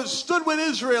someone who has stood with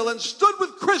Israel and stood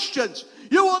with Christians,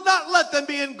 you will not let them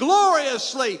be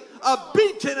ingloriously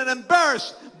beaten and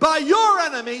embarrassed by your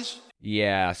enemies.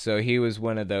 Yeah, so he was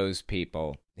one of those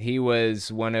people. He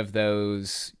was one of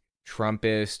those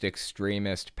Trumpist,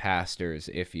 extremist pastors,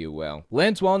 if you will.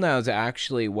 Lance Wallnau is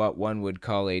actually what one would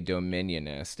call a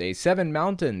dominionist, a Seven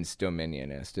Mountains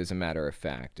dominionist, as a matter of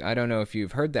fact. I don't know if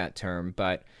you've heard that term,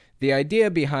 but the idea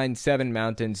behind Seven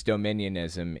Mountains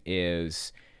dominionism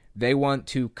is they want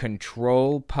to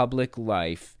control public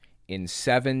life in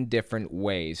 7 different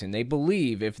ways, and they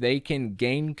believe if they can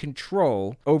gain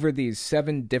control over these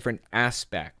 7 different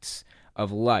aspects of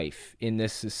life in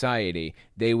this society,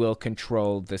 they will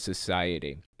control the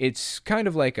society. It's kind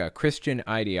of like a Christian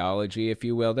ideology, if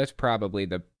you will. That's probably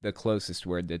the closest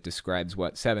word that describes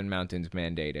what Seven Mountains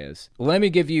Mandate is. Let me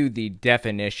give you the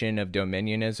definition of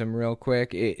dominionism real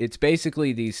quick. It's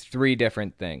basically these 3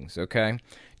 different things, okay?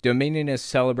 Dominionists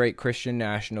celebrate Christian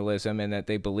nationalism and that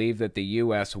they believe that the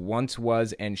U.S. once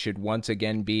was and should once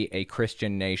again be a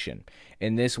Christian nation.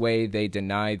 In this way, they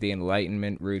deny the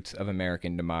Enlightenment roots of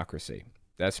American democracy.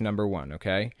 That's number 1,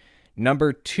 okay?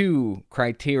 Number 2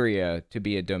 criteria to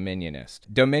be a dominionist.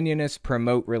 Dominionists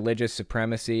promote religious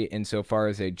supremacy insofar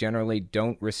as they generally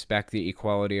don't respect the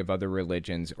equality of other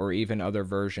religions or even other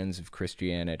versions of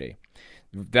Christianity.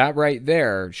 That right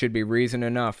there should be reason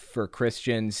enough for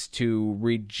Christians to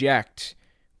reject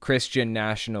Christian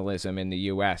nationalism in the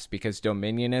U.S. because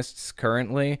dominionists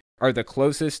currently are the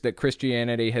closest that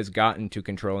Christianity has gotten to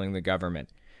controlling the government.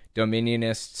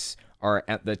 Dominionists are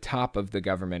at the top of the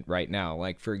government right now.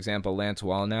 Like, for example, Lance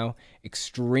Wallnau,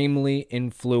 extremely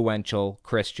influential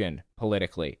Christian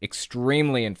politically.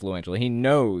 Extremely influential. He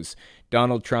knows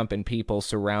Donald Trump and people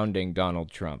surrounding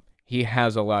Donald Trump. He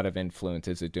has a lot of influence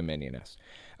as a dominionist.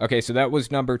 Okay, so that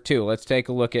was number 2. Let's take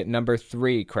a look at number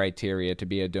 3 criteria to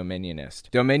be a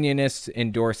dominionist. Dominionists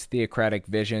endorse theocratic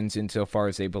visions insofar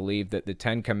as they believe that the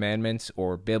 10 Commandments,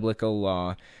 or biblical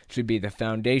law, should be the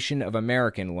foundation of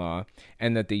American law,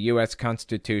 and that the U.S.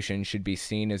 Constitution should be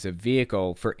seen as a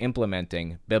vehicle for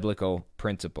implementing biblical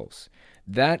principles.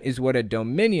 That is what a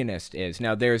dominionist is.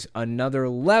 Now, there's another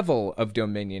level of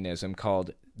dominionism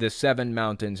called the Seven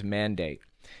Mountains Mandate.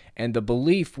 And the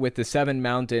belief with the Seven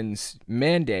Mountains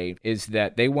Mandate is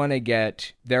that they want to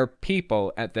get their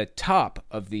people at the top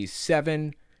of these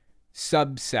 7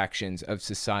 subsections of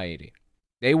society.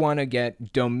 They want to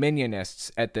get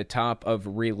dominionists at the top of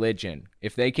religion.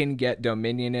 If they can get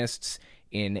dominionists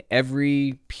in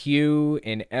every pew,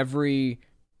 in every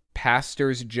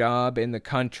pastor's job in the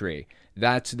country,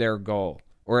 that's their goal.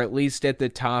 Or at least at the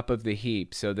top of the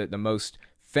heap, so that the most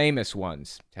famous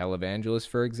ones, televangelists,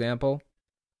 for example,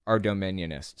 are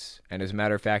dominionists. And as a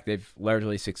matter of fact, they've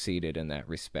largely succeeded in that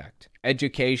respect.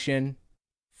 Education,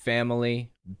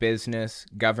 family, business,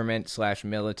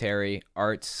 government/military,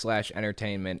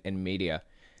 arts/entertainment, and media.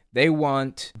 They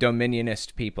want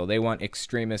dominionist people. They want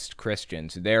extremist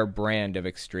Christians, their brand of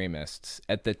extremists,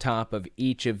 at the top of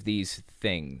each of these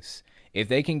things. If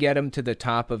they can get them to the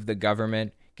top of the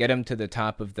government, get them to the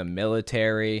top of the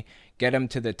military, get them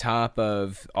to the top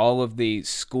of all of the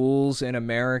schools in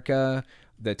America,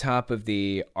 the top of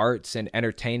the arts and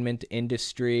entertainment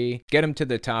industry, get them to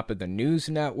the top of the news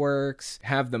networks,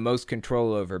 have the most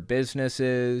control over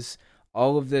businesses,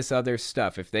 all of this other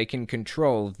stuff. If they can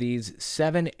control these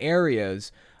 7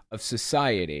 areas of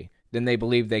society, then they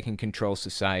believe they can control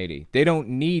society. They don't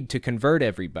need to convert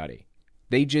everybody.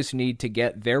 They just need to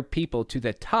get their people to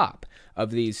the top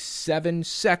of these 7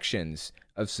 sections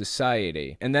of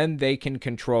society, and then they can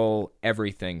control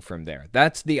everything from there.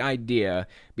 That's the idea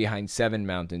behind Seven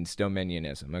Mountains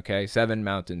Dominionism, okay? Seven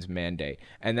Mountains Mandate.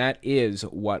 And that is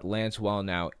what Lance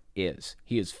Wallnau is.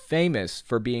 He is famous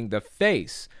for being the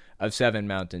face of Seven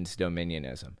Mountains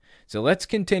Dominionism. So let's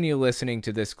continue listening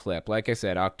to this clip. Like I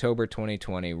said, October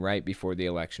 2020, right before the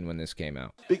election when this came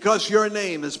out. Because your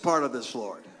name is part of this,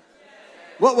 Lord.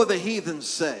 What will the heathens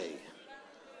say?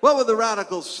 What will the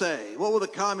radicals say? What will the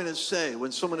communists say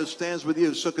when someone who stands with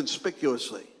you so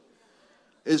conspicuously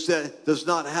does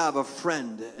not have a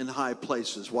friend in high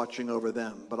places watching over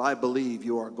them? But I believe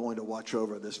you are going to watch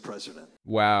over this president.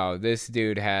 Wow, this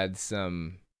dude had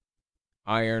some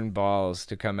iron balls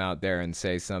to come out there and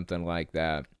say something like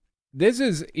that. This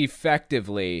is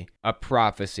effectively a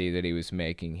prophecy that he was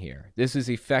making here. This is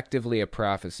effectively a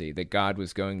prophecy that God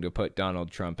was going to put Donald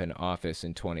Trump in office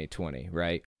in 2020,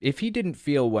 right? If he didn't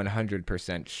feel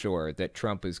 100% sure that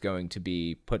Trump was going to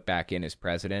be put back in as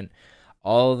president,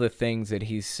 all the things that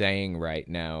he's saying right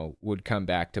now would come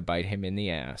back to bite him in the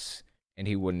ass, and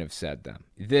he wouldn't have said them.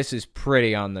 This is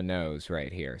pretty on the nose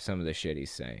right here, some of the shit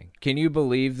he's saying. Can you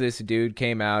believe this dude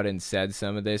came out and said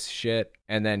some of this shit,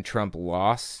 and then Trump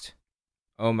lost?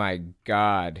 Oh my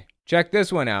God. Check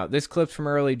this one out. This clip's from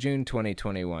early June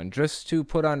 2021. Just to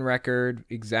put on record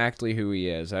exactly who he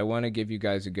is. I want to give you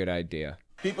guys a good idea.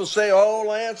 People say, oh,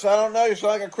 Lance, I don't know, you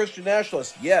sound like a Christian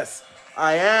nationalist. Yes,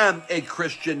 I am a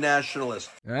Christian nationalist.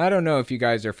 I don't know if you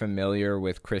guys are familiar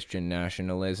with Christian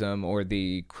nationalism or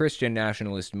the Christian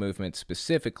nationalist movement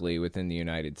specifically within the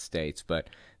United States, but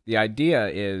the idea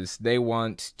is they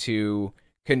want to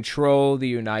control the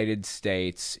United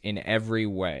States in every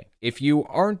way. If you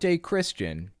aren't a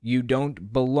Christian, you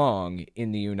don't belong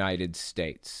in the United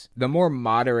States. The more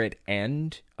moderate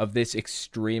end of this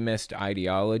extremist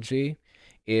ideology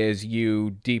is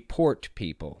you deport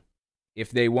people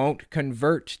if they won't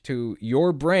convert to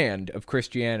your brand of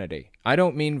Christianity. I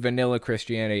don't mean vanilla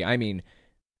Christianity, I mean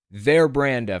their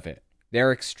brand of it,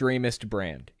 their extremist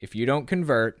brand. If you don't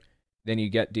convert, then you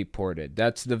get deported.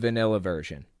 That's the vanilla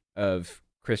version of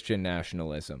Christian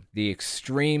nationalism. The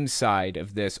extreme side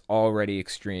of this already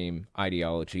extreme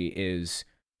ideology is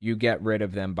you get rid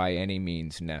of them by any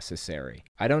means necessary.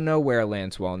 I don't know where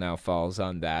Lance Wallnau falls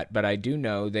on that, but I do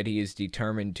know that he is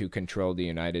determined to control the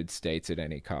United States at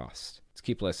any cost. Let's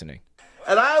keep listening.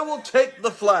 And I will take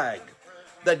the flag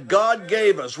that God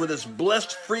gave us with its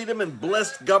blessed freedom and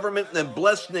blessed government and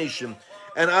blessed nation,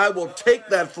 and I will take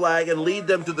that flag and lead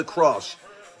them to the cross.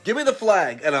 Give me the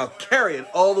flag, and I'll carry it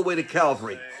all the way to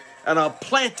Calvary, and I'll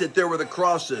plant it there where the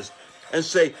cross is, and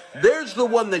say, there's the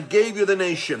one that gave you the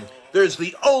nation. There's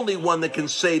the only one that can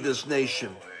save this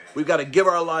nation. We've got to give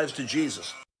our lives to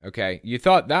Jesus. Okay, you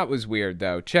thought that was weird,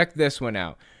 though. Check this one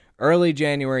out. Early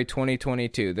January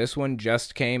 2022, this one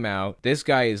just came out. This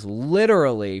guy is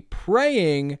literally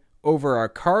praying over a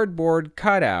cardboard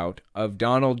cutout of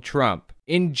Donald Trump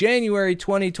in January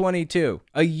 2022,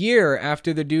 a year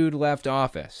after the dude left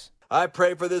office. I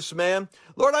pray for this man.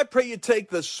 Lord, I pray you take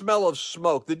the smell of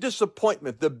smoke, the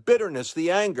disappointment, the bitterness,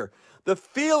 the anger, the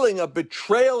feeling of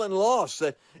betrayal and loss.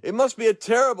 That it must be a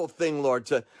terrible thing, Lord,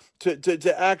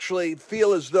 to actually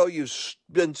feel as though you've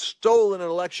been stolen an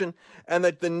election and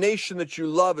that the nation that you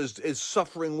love is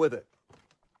suffering with it.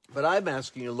 But I'm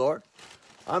asking you, Lord,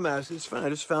 I just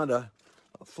found a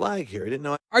flag here. I didn't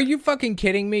know. Are you fucking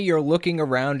kidding me? You're looking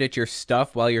around at your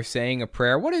stuff while you're saying a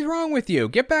prayer. What is wrong with you?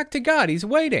 Get back to God. He's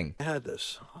waiting. I had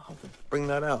this. I'll bring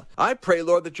that out. I pray,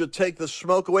 Lord, that you'll take the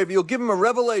smoke away, but you'll give him a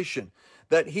revelation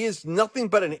that he is nothing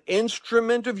but an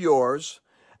instrument of yours,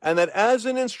 and that as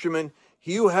an instrument,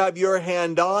 you have your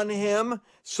hand on him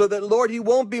so that, Lord, he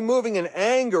won't be moving in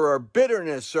anger or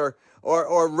bitterness or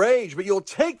rage, but you'll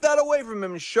take that away from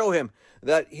him and show him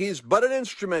that he's but an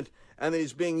instrument and that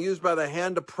he's being used by the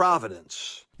hand of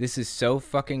providence. This is so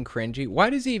fucking cringy.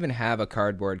 Why does he even have a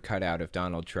cardboard cutout of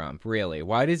Donald Trump? Really?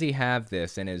 Why does he have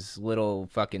this in his little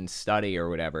fucking study or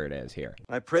whatever it is here?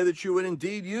 I pray that you would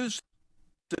indeed use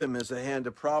him as a hand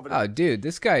of providence. Oh, dude,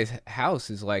 this guy's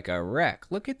house is like a wreck.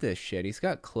 Look at this shit. He's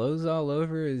got clothes all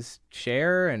over his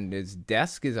chair and his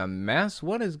desk is a mess.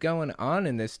 What is going on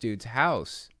in this dude's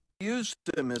house? Use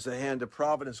him as a hand of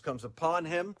providence comes upon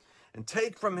him and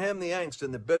take from him the angst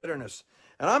and the bitterness.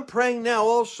 And I'm praying now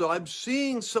also, I'm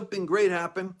seeing something great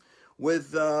happen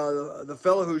with the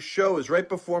fellow whose show is right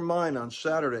before mine on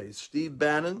Saturday, Steve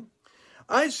Bannon.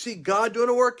 I see God doing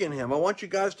a work in him. I want you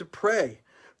guys to pray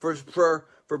for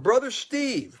Brother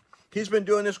Steve. He's been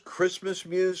doing this Christmas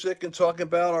music and talking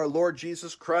about our Lord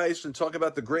Jesus Christ and talking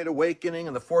about the Great Awakening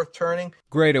and the Fourth Turning.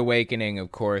 Great Awakening,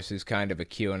 of course, is kind of a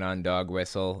QAnon dog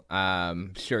whistle.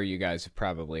 Sure, you guys have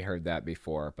probably heard that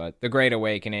before, but the Great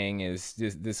Awakening is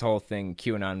this whole thing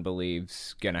QAnon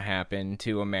believes gonna happen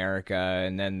to America,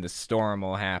 and then the storm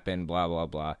will happen, blah, blah,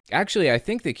 blah. Actually, I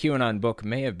think the QAnon book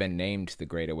may have been named The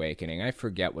Great Awakening. I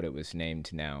forget what it was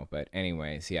named now, but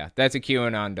anyways, yeah, that's a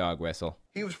QAnon dog whistle.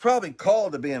 He was probably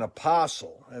called to be an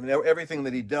apostle. I mean, everything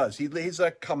that he does, he's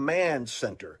a command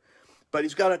center, but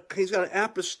he's got an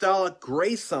apostolic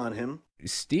grace on him.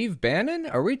 Steve Bannon?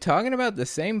 Are we talking about the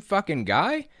same fucking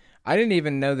guy? I didn't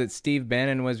even know that Steve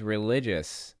Bannon was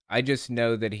religious. I just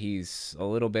know that he's a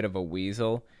little bit of a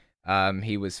weasel.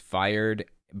 He was fired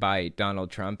by Donald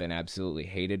Trump and absolutely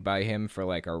hated by him for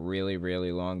like a really,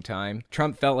 really long time.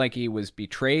 Trump felt like he was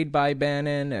betrayed by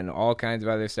Bannon and all kinds of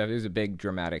other stuff. It was a big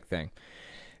dramatic thing.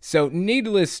 So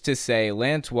needless to say,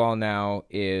 Lance Wallnau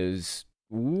is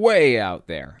way out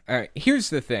there. All right, here's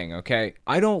the thing, okay?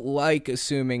 I don't like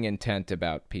assuming intent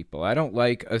about people. I don't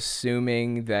like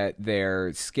assuming that they're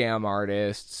scam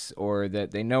artists or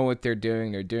that they know what they're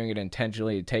doing it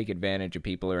intentionally to take advantage of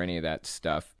people or any of that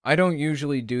stuff. I don't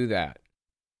usually do that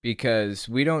because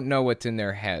we don't know what's in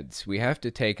their heads. We have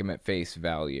to take them at face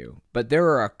value. But there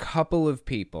are a couple of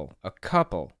people,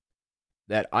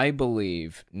 that I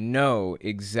believe know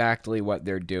exactly what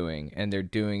they're doing, and they're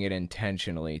doing it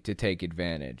intentionally to take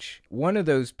advantage. One of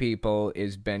those people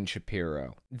is Ben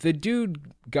Shapiro. The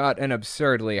dude got an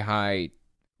absurdly high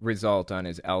result on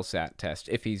his LSAT test,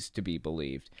 if he's to be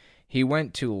believed. He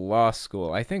went to law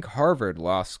school, I think Harvard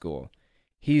Law School.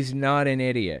 He's not an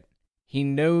idiot. He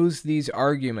knows these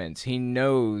arguments. He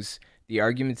knows the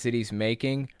arguments that he's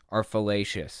making are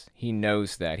fallacious. He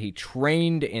knows that. He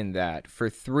trained in that for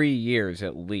 3 years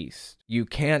at least. You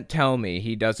can't tell me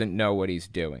he doesn't know what he's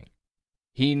doing.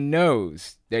 He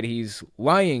knows that he's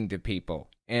lying to people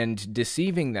and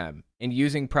deceiving them and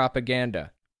using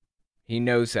propaganda. He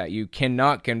knows that. You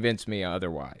cannot convince me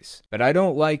otherwise. But I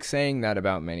don't like saying that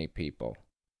about many people.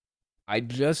 I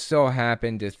just so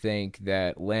happen to think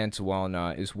that Lance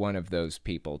Wallnau is one of those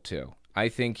people too. I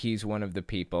think he's one of the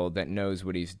people that knows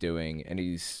what he's doing, and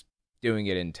he's doing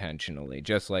it intentionally,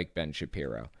 just like Ben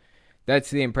Shapiro. That's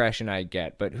the impression I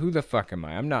get, but who the fuck am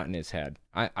I? I'm not in his head.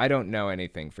 I don't know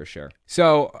anything for sure.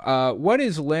 So, what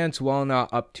is Lance Wallnau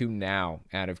up to now,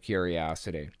 out of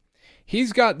curiosity?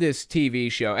 He's got this TV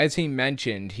show. As he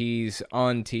mentioned, he's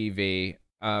on TV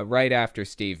right after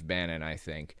Steve Bannon, I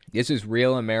think. This is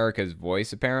Real America's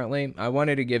Voice, apparently. I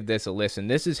wanted to give this a listen.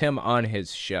 This is him on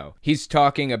his show. He's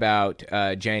talking about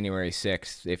January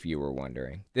 6th, if you were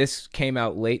wondering. This came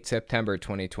out late September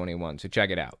 2021, so check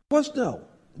it out. There was no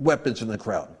weapons in the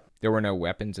crowd. There were no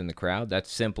weapons in the crowd?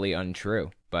 That's simply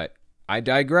untrue. But I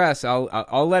digress.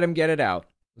 I'll let him get it out.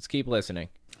 Let's keep listening.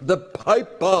 The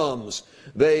pipe bombs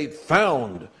they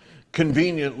found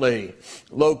conveniently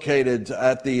located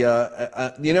at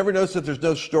the you never notice that there's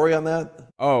no story on that?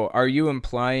 Oh, are you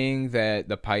implying that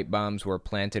the pipe bombs were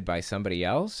planted by somebody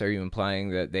else? Are you implying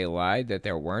that they lied, that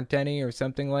there weren't any or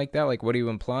something like that? Like, what are you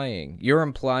implying? You're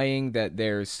implying that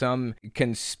there's some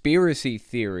conspiracy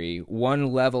theory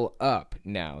one level up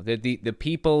now, that the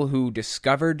people who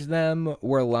discovered them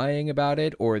were lying about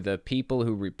it, or the people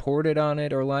who reported on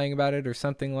it are lying about it, or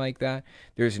something like that.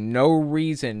 There's no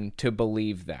reason to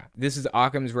believe that. This is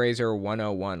Occam's Razor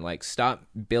 101. Like, stop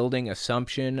building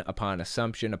assumption upon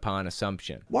assumption upon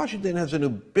assumption. Washington has an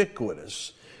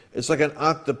ubiquitous, it's like an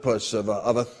octopus of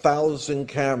 1,000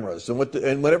 cameras. And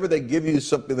whenever they give you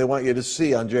something they want you to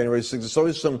see on January 6th, it's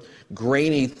always some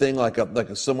grainy thing like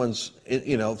someone's,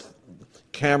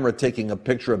 camera taking a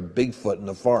picture of Bigfoot in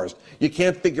the forest. You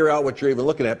can't figure out what you're even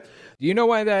looking at. Do you know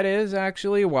why that is,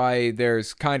 actually? Why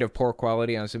there's kind of poor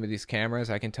quality on some of these cameras?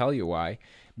 I can tell you why.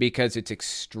 Because it's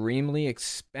extremely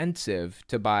expensive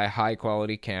to buy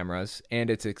high-quality cameras, and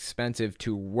it's expensive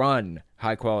to run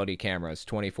high-quality cameras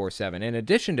 24/7. In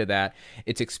addition to that,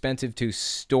 it's expensive to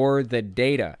store the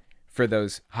data for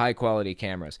those high-quality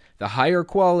cameras. The higher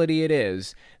quality it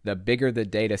is, the bigger the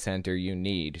data center you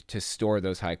need to store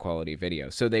those high-quality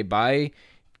videos. So they buy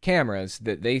cameras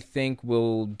that they think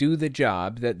will do the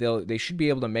job, that they should be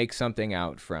able to make something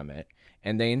out from it,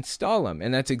 and they install them.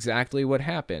 And that's exactly what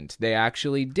happened. They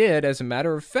actually did, as a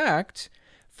matter of fact,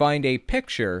 find a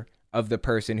picture of the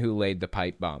person who laid the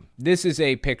pipe bomb. This is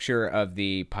a picture of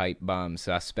the pipe bomb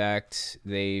suspect.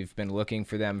 They've been looking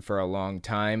for them for a long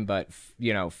time, but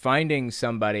finding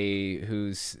somebody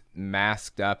who's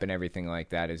masked up and everything like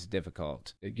that is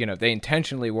difficult. They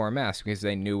intentionally wore masks because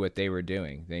they knew what they were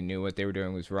doing. They knew what they were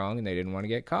doing was wrong, and they didn't want to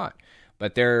get caught.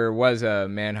 But there was a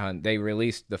manhunt. They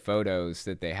released the photos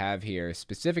that they have here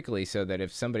specifically so that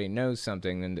if somebody knows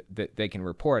something, then they can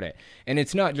report it. And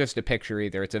it's not just a picture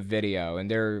either. It's a video. And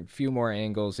there are a few more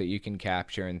angles that you can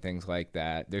capture and things like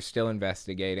that. They're still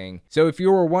investigating. So if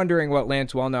you were wondering what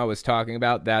Lance Wallnau was talking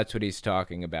about, that's what he's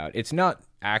talking about. It's not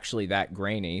actually that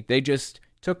grainy. They just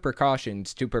took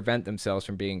precautions to prevent themselves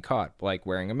from being caught, like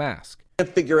wearing a mask.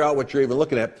 Can't figure out what you're even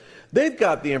looking at. They've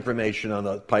got the information on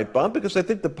the pipe bomb because I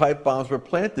think the pipe bombs were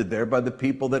planted there by the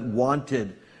people that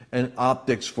wanted an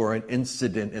optics for an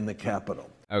incident in the Capitol.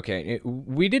 Okay,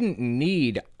 we didn't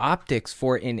need optics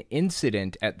for an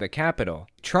incident at the Capitol.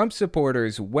 Trump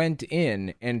supporters went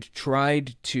in and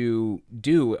tried to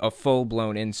do a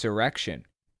full-blown insurrection.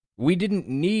 We didn't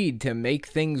need to make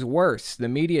things worse. The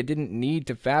media didn't need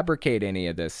to fabricate any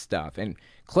of this stuff. And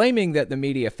claiming that the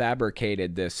media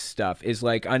fabricated this stuff is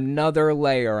like another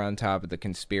layer on top of the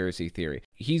conspiracy theory.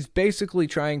 He's basically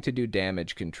trying to do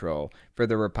damage control for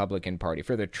the Republican Party,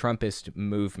 for the Trumpist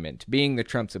movement, being the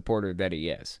Trump supporter that he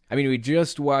is. I mean, we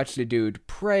just watched a dude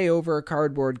pray over a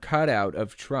cardboard cutout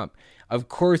of Trump. Of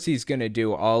course he's going to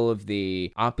do all of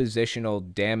the oppositional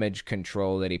damage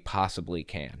control that he possibly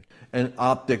can. And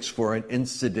optics for an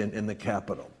incident in the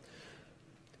Capitol.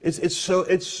 This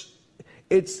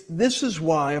is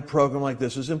why a program like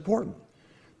this is important.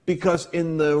 Because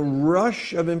in the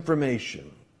rush of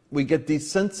information, we get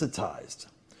desensitized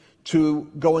to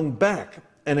going back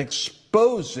and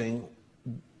exposing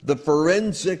the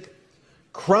forensic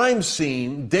crime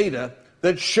scene data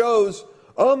that shows,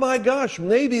 oh my gosh,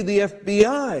 maybe the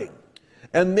FBI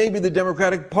and maybe the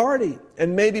Democratic Party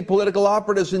and maybe political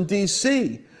operatives in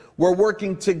D.C. were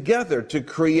working together to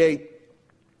create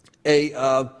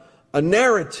a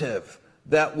narrative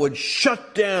that would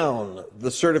shut down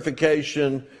the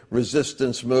certification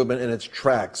resistance movement in its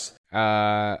tracks.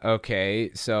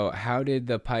 Okay, so how did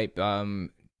the pipe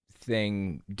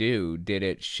thing do? Did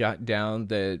it shut down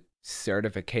the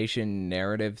certification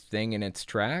narrative thing in its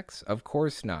tracks? Of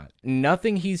course not.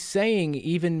 Nothing he's saying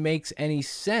even makes any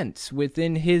sense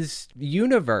within his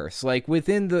universe. Like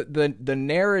within the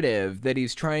narrative that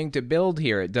he's trying to build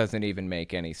here, it doesn't even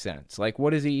make any sense. Like,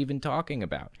 what is he even talking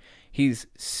about? He's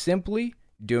simply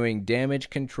doing damage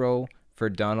control for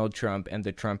Donald Trump and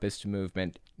the Trumpist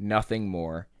movement. Nothing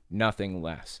more, nothing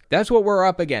less. That's what we're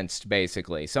up against,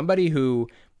 basically. Somebody who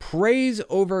prays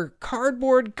over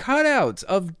cardboard cutouts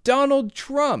of Donald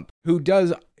Trump, who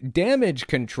does damage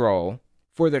control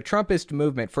for the Trumpist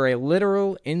movement, for a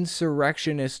literal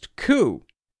insurrectionist coup.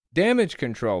 Damage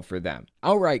control for them.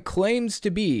 Outright claims to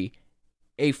be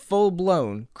a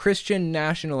full-blown Christian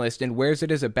nationalist and wears it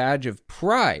as a badge of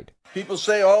pride. People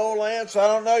say, oh, Lance, I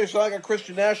don't know, you sound like a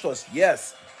Christian nationalist.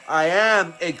 Yes, I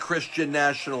am a Christian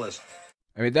nationalist.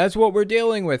 I mean, that's what we're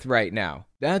dealing with right now.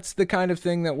 That's the kind of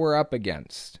thing that we're up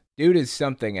against. Dude is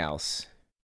something else.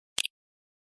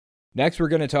 Next, we're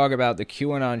going to talk about the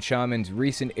QAnon shaman's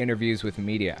recent interviews with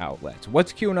media outlets.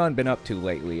 What's QAnon been up to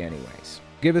lately anyways?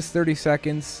 Give us 30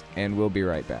 seconds, and we'll be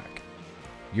right back.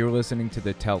 You're listening to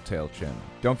the Telltale Channel.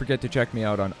 Don't forget to check me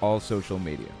out on all social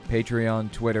media: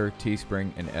 Patreon, Twitter,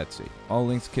 Teespring, and Etsy. All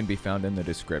links can be found in the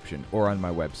description or on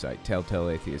my website,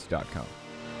 telltaleatheist.com.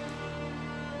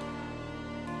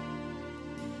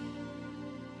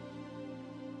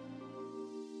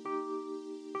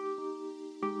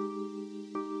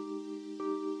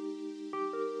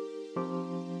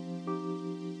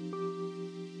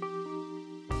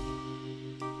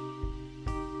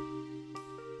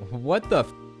 What the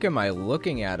f*** am I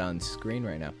looking at on screen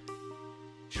right now?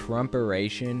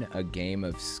 Trumperation, a game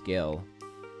of skill.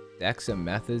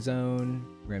 Dexamethasone,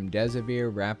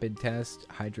 remdesivir, rapid test,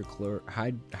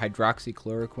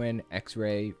 hydroxychloroquine,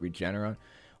 X-ray, Regeneron.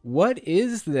 What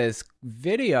is this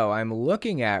video I'm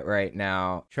looking at right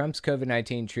now? Trump's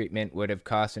COVID-19 treatment would have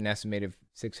cost an estimated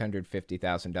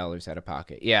 $650,000 out of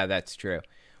pocket. Yeah, that's true.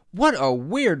 What a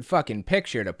weird fucking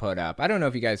picture to put up. I don't know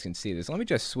if you guys can see this. Let me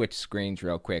just switch screens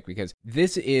real quick, because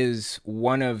this is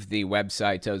one of the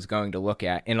websites I was going to look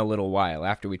at in a little while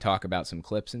after we talk about some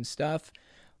clips and stuff.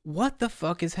 What the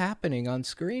fuck is happening on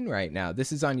screen right now?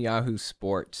 This is on Yahoo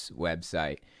Sports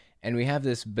website, and we have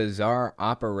this bizarre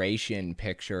operation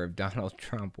picture of Donald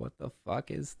Trump. What the fuck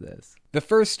is this? The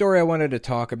first story I wanted to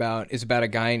talk about is about a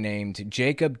guy named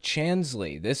Jacob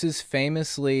Chansley. This is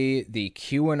famously the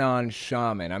QAnon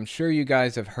shaman. I'm sure you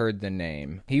guys have heard the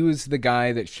name. He was the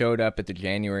guy that showed up at the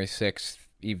January 6th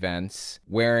events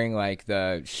wearing like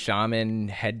the shaman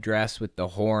headdress with the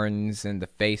horns and the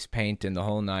face paint and the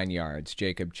whole 9 yards.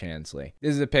 Jacob Chansley.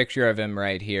 This is a picture of him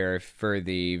right here for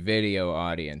the video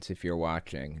audience. If you're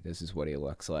watching, this is what he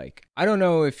looks like. I don't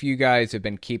know if you guys have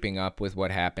been keeping up with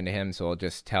what happened to him, so I'll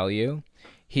just tell you.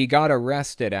 He got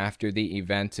arrested after the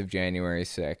events of January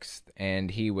 6th,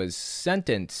 and he was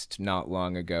sentenced not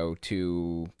long ago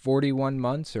to 41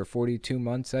 months or 42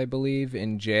 months, I believe,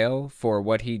 in jail for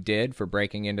what he did for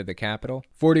breaking into the Capitol.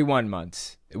 41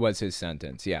 months was his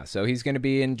sentence, yeah. So he's going to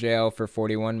be in jail for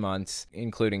 41 months,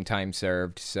 including time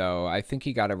served. So I think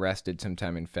he got arrested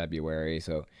sometime in February,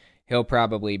 so he'll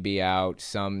probably be out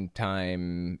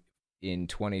sometime in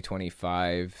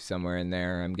 2025, somewhere in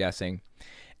there, I'm guessing.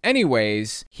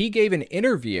 Anyways, he gave an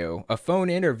interview, a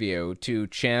phone interview, to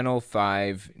Channel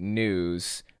 5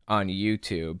 News on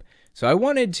YouTube. So I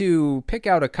wanted to pick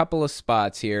out a couple of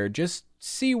spots here, just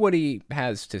see what he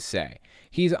has to say.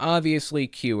 He's obviously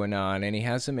QAnon, and he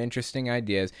has some interesting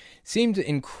ideas. Seemed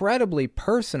incredibly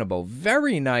personable,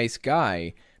 very nice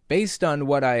guy, based on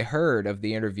what I heard of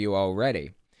the interview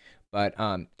already. But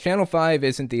Channel 5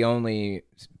 isn't the only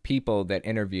people that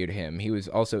interviewed him. He was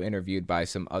also interviewed by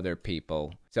some other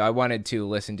people. So I wanted to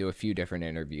listen to a few different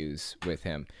interviews with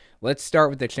him. Let's start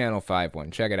with the Channel 5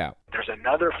 one. Check it out. There's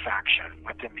another faction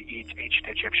within the ancient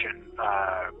Egyptian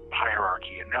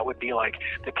hierarchy, and that would be like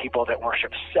the people that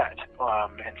worship Set.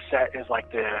 And Set is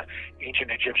like the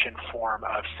ancient Egyptian form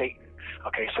of Satan.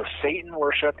 Okay, so Satan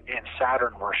worship and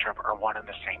Saturn worship are one and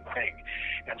the same thing.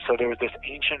 And so there was this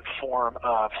ancient form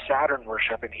of Saturn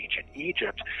worship in ancient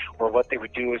Egypt, where what they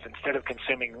would do is, instead of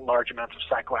consuming large amounts of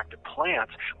psychoactive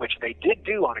plants, which they did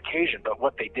do on occasion, but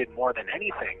what they did more than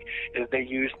anything is they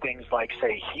used things like,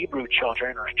 say, Hebrew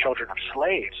children or children of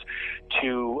slaves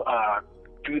to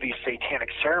do these satanic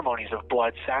ceremonies of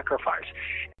blood sacrifice.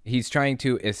 He's trying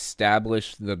to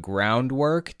establish the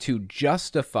groundwork to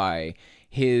justify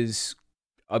his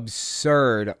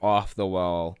absurd,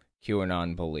 off-the-wall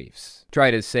QAnon beliefs.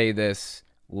 Try to say this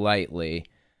lightly.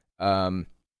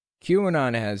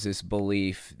 QAnon has this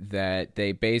belief that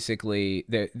they basically,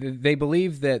 they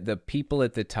believe that the people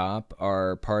at the top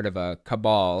are part of a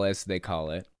cabal, as they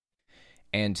call it,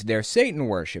 and they're Satan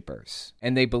worshipers.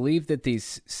 And they believe that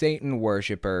these Satan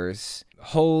worshipers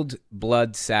hold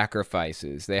blood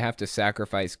sacrifices. They have to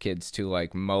sacrifice kids to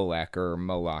like Molech or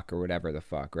Moloch or whatever the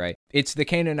fuck, right? It's the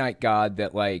Canaanite god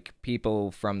that like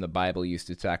people from the Bible used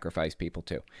to sacrifice people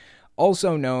to.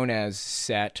 Also known as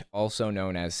Set, also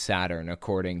known as Saturn,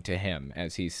 according to him,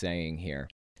 as he's saying here.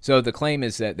 So the claim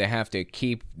is that they have to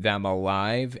keep them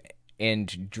alive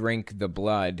and drink the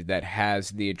blood that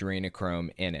has the adrenochrome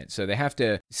in it. So they have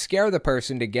to scare the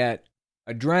person to get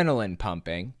adrenaline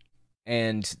pumping,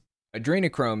 and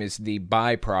adrenochrome is the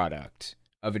byproduct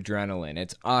of adrenaline.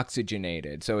 It's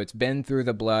oxygenated, so it's been through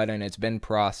the blood and it's been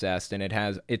processed, and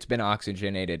it's been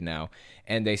oxygenated now.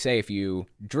 And they say if you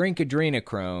drink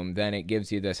adrenochrome, then it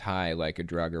gives you this high like a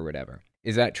drug or whatever.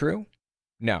 Is that true?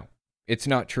 No, it's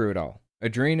not true at all.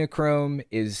 Adrenochrome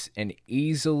is an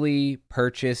easily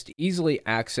purchased, easily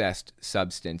accessed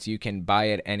substance. You can buy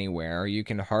it anywhere, you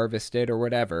can harvest it or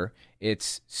whatever.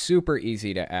 It's super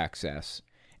easy to access,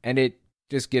 and it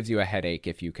just gives you a headache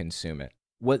if you consume it.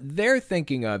 What they're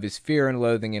thinking of is Fear and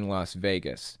Loathing in Las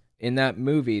Vegas. In that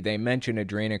movie, they mention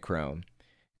adrenochrome.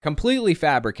 Completely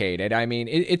fabricated. I mean,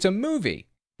 it's a movie.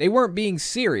 They weren't being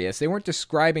serious. They weren't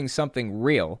describing something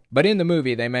real. But in the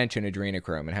movie, they mention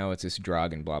adrenochrome and how it's this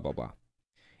drug and blah, blah, blah.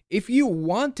 If you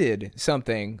wanted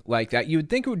something like that, you would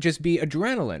think it would just be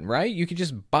adrenaline, right? You could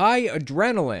just buy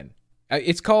adrenaline.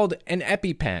 It's called an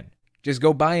EpiPen. Just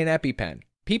go buy an EpiPen.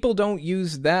 People don't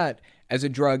use that as a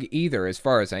drug either, as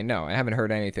far as I know. I haven't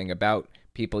heard anything about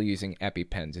people using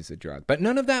EpiPens as a drug. But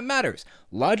none of that matters.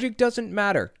 Logic doesn't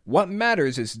matter. What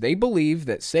matters is they believe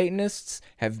that Satanists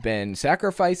have been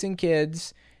sacrificing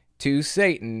kids to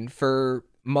Satan for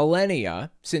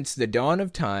millennia, since the dawn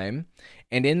of time,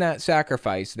 and in that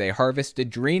sacrifice, they harvest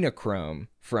adrenochrome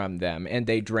from them and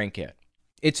they drink it.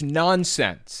 It's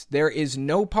nonsense. There is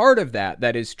no part of that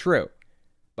that is true.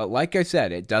 But like I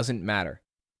said, it doesn't matter.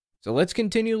 So let's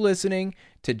continue listening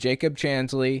to Jacob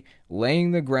Chansley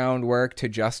laying the groundwork to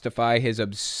justify his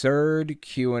absurd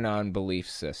QAnon belief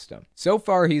system. So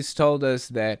far, he's told us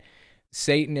that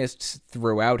Satanists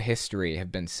throughout history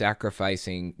have been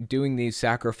doing these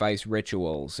sacrifice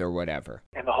rituals or whatever.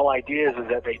 And the whole idea is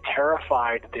that they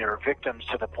terrified their victims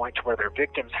to the point to where their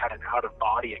victims had an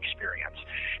out-of-body experience.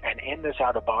 And in this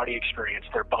out-of-body experience,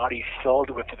 their body filled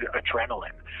with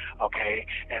adrenaline, okay?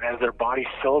 And as their body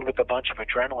filled with a bunch of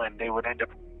adrenaline, they would end up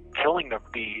killing the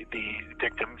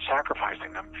victim,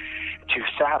 sacrificing them to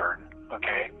Saturn,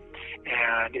 okay?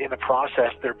 And in the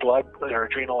process, their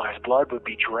adrenalized blood would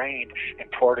be drained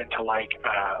and poured into like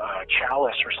a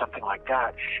chalice or something like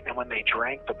that. And when they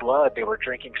drank the blood, they were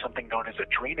drinking something known as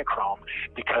adrenochrome,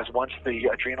 because once the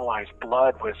adrenalized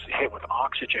blood was hit with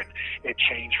oxygen, it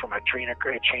changed from adrenaline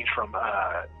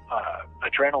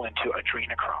to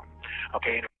adrenochrome.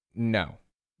 Okay. No.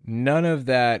 None of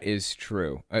that is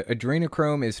true.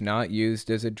 Adrenochrome is not used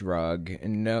as a drug.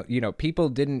 No, people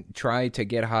didn't try to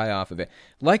get high off of it.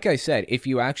 Like I said, if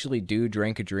you actually do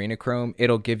drink adrenochrome,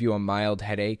 it'll give you a mild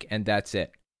headache, and that's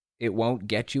it. It won't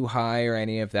get you high or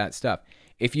any of that stuff.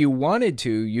 If you wanted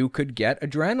to, you could get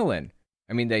adrenaline.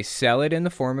 I mean, they sell it in the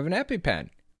form of an EpiPen.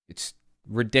 It's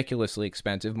ridiculously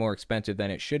expensive, more expensive than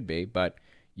it should be, but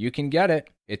you can get it.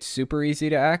 It's super easy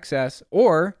to access.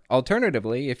 Or,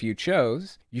 alternatively, if you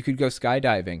chose, you could go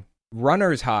skydiving.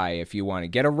 Runner's high if you want to.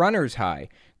 Get a runner's high.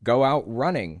 Go out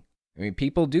running. I mean,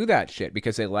 people do that shit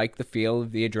because they like the feel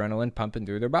of the adrenaline pumping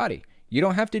through their body. You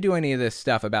don't have to do any of this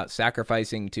stuff about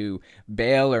sacrificing to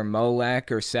Baal or Molech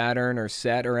or Saturn or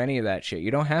Set or any of that shit.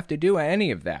 You don't have to do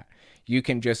any of that. You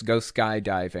can just go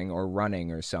skydiving or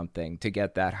running or something to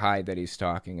get that high that he's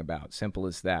talking about. Simple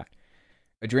as that.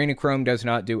 Adrenochrome does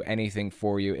not do anything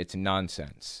for you. It's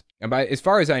nonsense. And as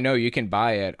far as I know, you can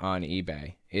buy it on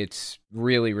eBay. It's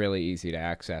really, really easy to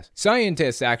access.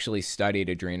 Scientists actually studied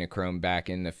adrenochrome back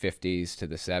in the 50s to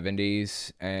the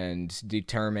 70s and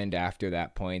determined after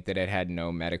that point that it had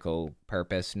no medical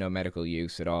purpose, no medical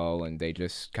use at all, and they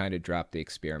just kind of dropped the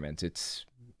experiments. It's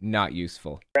not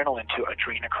useful. Adrenaline to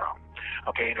adrenochrome.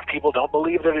 Okay, and if people don't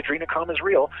believe that adrenochrome is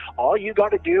real, all you got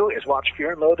to do is watch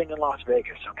Fear and Loathing in Las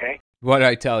Vegas, okay? What'd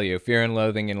I tell you? Fear and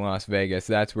Loathing in Las Vegas.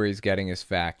 That's where he's getting his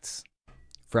facts.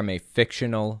 From a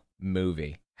fictional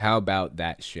movie. How about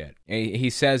that shit?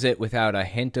 He says it without a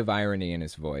hint of irony in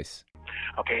his voice.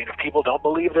 Okay, and if people don't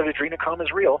believe that adrenochrome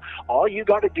is real, all you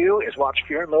got to do is watch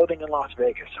Fear and Loathing in Las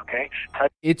Vegas, okay?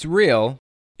 It's real.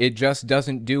 It just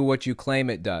doesn't do what you claim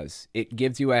it does. It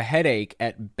gives you a headache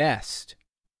at best.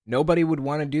 Nobody would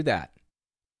want to do that.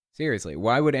 Seriously,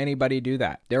 why would anybody do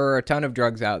that? There are a ton of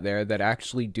drugs out there that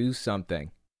actually do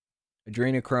something.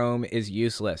 Adrenochrome is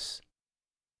useless.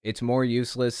 It's more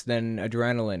useless than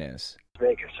adrenaline is.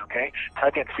 Vegas, okay?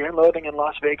 Type in Fear and Loathing in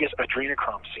Las Vegas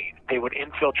adrenochrome scene. They would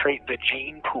infiltrate the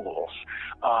gene pools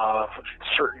of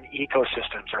certain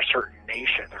ecosystems or certain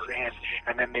nations,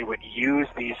 and then they would use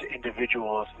these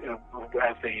individuals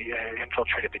as they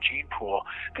infiltrated the gene pool.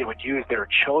 They would use their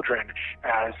children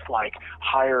as like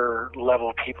higher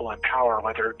level people in power,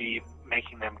 whether it be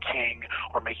making them king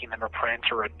or making them a prince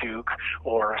or a duke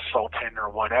or a sultan or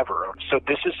whatever. So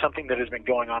this is something that has been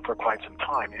going on for quite some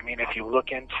time. I mean, if you look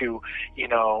into,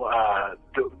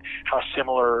 how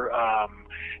similar I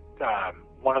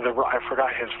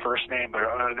forgot his first name, but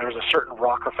there was a certain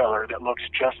Rockefeller that looks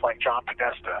just like John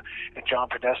Podesta, and John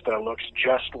Podesta looks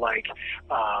just like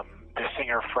the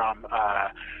singer from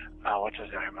what's his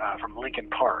name? From Linkin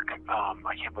Park.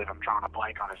 I can't believe I'm drawing a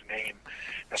blank on his name.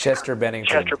 Chester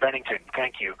Bennington. Chester Bennington,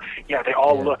 thank you. Yeah, they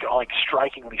all look like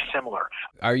strikingly similar.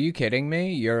 Are you kidding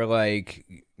me? You're like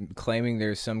claiming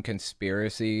there's some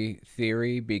conspiracy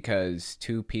theory because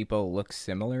two people look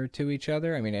similar to each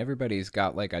other? I mean, everybody's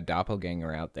got like a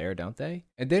doppelganger out there, don't they?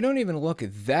 And they don't even look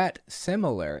that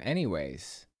similar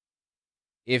anyways.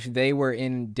 if they were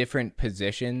in different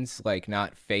positions, like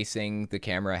not facing the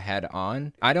camera head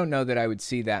on, I don't know that I would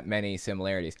see that many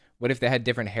similarities. What if they had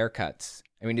different haircuts?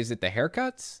 I mean, is it the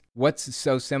haircuts? What's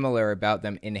so similar about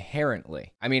them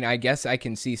inherently? I mean, I guess I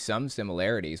can see some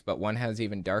similarities, but one has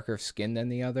even darker skin than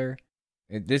the other.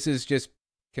 This is just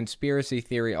conspiracy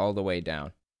theory all the way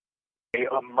down.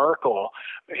 Merkel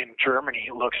in Germany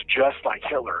looks just like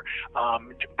Hitler.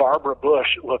 Barbara Bush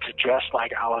looks just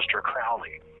like Aleister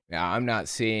Crowley. Yeah, I'm not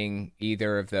seeing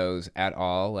either of those at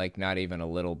all, like not even a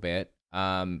little bit.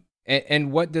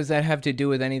 And what does that have to do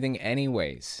with anything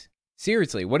anyways?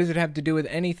 Seriously, what does it have to do with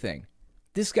anything?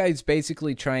 This guy's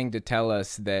basically trying to tell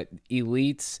us that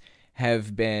elites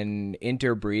have been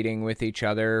interbreeding with each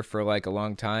other for like a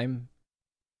long time.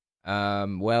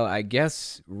 Well, I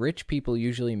guess rich people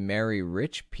usually marry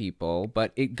rich people,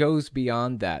 but it goes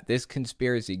beyond that. This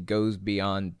conspiracy goes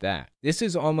beyond that. This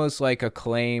is almost like a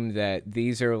claim that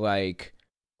these are like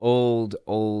old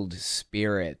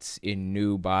spirits in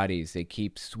new bodies. They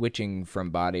keep switching from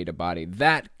body to body.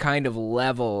 That kind of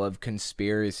level of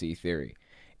conspiracy theory.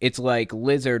 It's like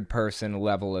lizard person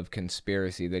level of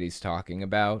conspiracy that he's talking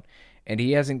about. And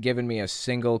he hasn't given me a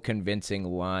single convincing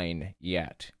line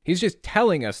yet. He's just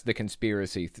telling us the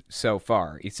conspiracy so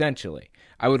far, essentially.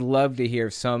 I would love to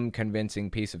hear some convincing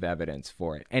piece of evidence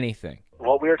for it. Anything.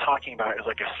 What we're talking about is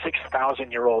like a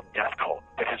 6,000-year-old death cult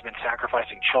that has been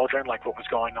sacrificing children, like what was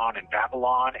going on in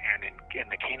Babylon and in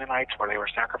the Canaanites, where they were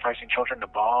sacrificing children to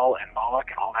Baal and Moloch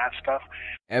and all that stuff.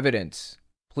 Evidence.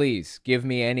 Please, give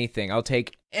me anything. I'll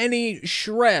take any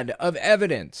shred of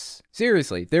evidence.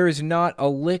 Seriously, there is not a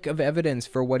lick of evidence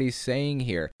for what he's saying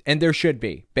here. And there should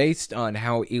be, based on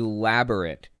how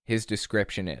elaborate his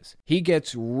description is. He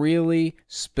gets really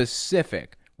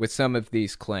specific with some of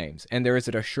these claims, and there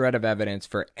isn't a shred of evidence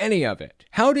for any of it.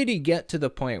 How did he get to the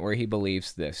point where he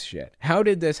believes this shit? How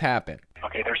did this happen?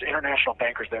 Okay, there's international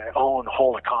bankers that own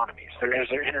whole economies. There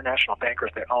are international bankers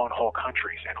that own whole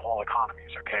countries and whole economies,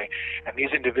 okay? And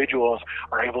these individuals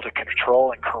are able to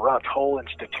control and corrupt whole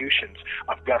institutions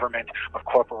of government, of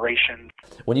corporations.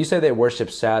 When you say they worship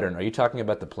Saturn, are you talking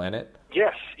about the planet?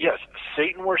 Yes.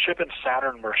 Satan worship and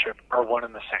Saturn worship are one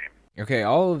and the same. Okay,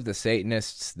 all of the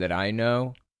Satanists that I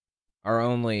know are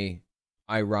only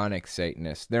ironic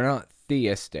Satanists. They're not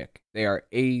theistic. They are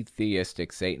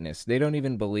atheistic Satanists. They don't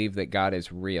even believe that God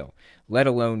is real, let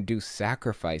alone do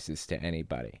sacrifices to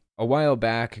anybody. A while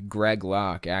back, Greg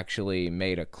Locke actually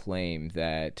made a claim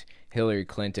that Hillary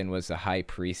Clinton was the high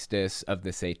priestess of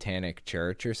the Satanic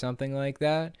Church or something like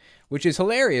that, which is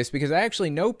hilarious because I actually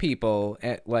know people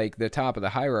at like the top of the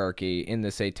hierarchy in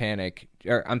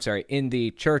the in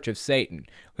the Church of Satan,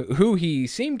 who he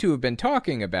seemed to have been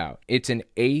talking about. It's an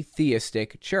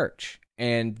atheistic church.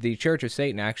 And the Church of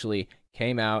Satan actually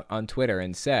came out on Twitter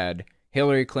and said,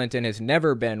 Hillary Clinton has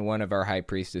never been one of our high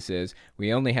priestesses.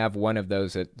 We only have one of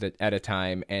those at a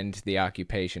time, and the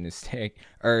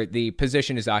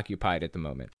position is occupied at the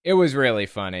moment. It was really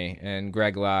funny, and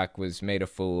Greg Locke was made a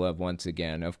fool of once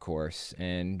again, of course,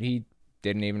 and he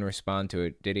didn't even respond to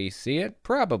it. Did he see it?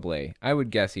 Probably. I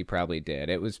would guess he probably did.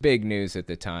 It was big news at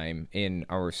the time in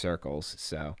our circles,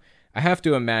 so I have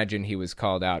to imagine he was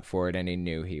called out for it and he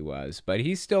knew he was, but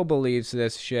he still believes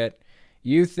this shit.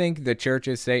 You think the Church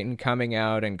of Satan coming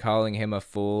out and calling him a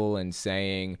fool and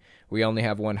saying we only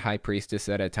have one high priestess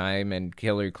at a time and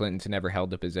Hillary Clinton's never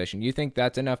held a position, you think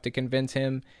that's enough to convince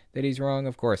him that he's wrong?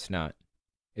 Of course not.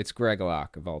 It's Greg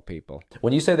Locke, of all people.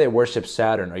 When you say they worship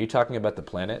Saturn, are you talking about the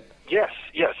planet? Yes.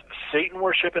 Satan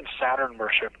worship and Saturn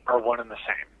worship are one and the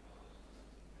same.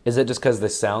 Is it just because they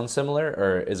sound similar,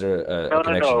 or is there a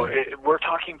connection? No. We're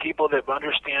talking people that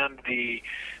understand the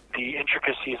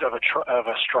intricacies of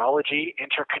astrology,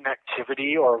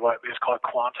 interconnectivity, or what is called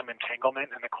quantum entanglement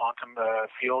in the quantum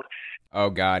field. Oh,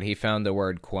 God, he found the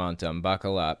word quantum.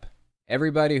 Buckle up.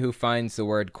 Everybody who finds the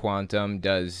word quantum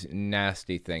does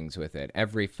nasty things with it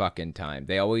every fucking time.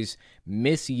 They always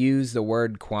misuse the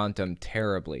word quantum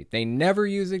terribly. They never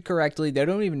use it correctly. They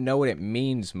don't even know what it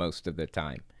means most of the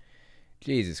time.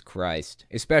 Jesus Christ.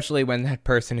 Especially when that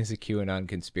person is a QAnon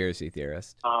conspiracy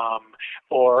theorist.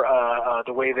 Or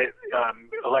the way that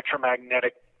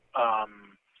electromagnetic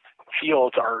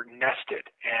fields are nested.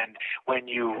 And when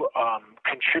you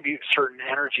contribute certain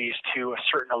energies to a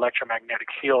certain electromagnetic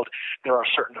field, there are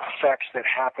certain effects that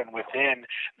happen within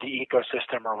the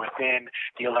ecosystem or within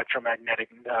the electromagnetic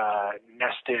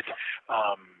nested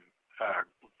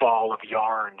ball of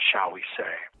yarn, shall we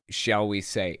say. shall we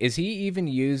say. Is he even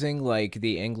using like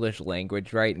the English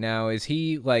language right now? Is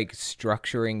he like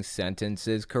structuring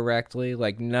sentences correctly?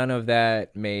 Like none of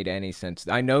that made any sense.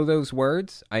 I know those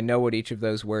words. I know what each of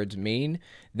those words mean.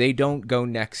 They don't go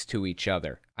next to each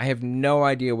other. I have no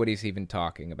idea what he's even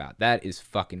talking about. That is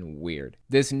fucking weird.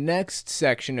 This next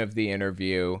section of the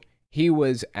interview, he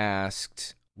was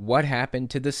asked what happened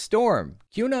to the storm.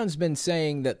 QAnon's been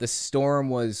saying that the storm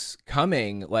was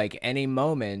coming like any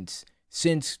moment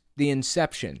since the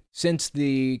inception, since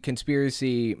the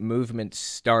conspiracy movement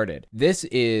started. This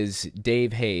is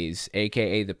Dave Hayes,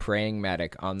 aka the praying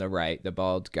medic on the right, the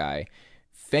bald guy,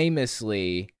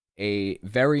 famously a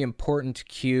very important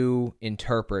Q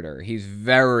interpreter. He's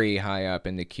very high up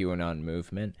in the QAnon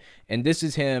movement. And this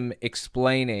is him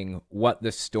explaining what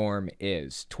the storm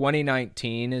is.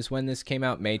 2019 is when this came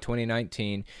out, May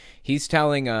 2019. He's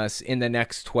telling us in the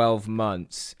next 12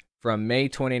 months, from May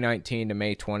 2019 to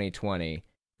May 2020,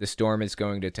 the storm is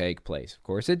going to take place. Of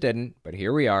course it didn't, but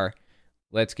here we are.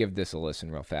 Let's give this a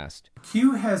listen real fast.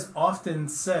 Q has often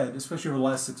said, especially over the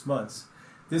last 6 months,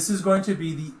 this is going to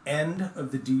be the end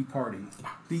of the D Party.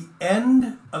 The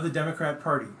end of the Democrat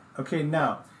Party. Okay,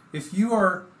 now, if you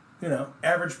are,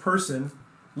 average person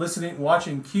listening,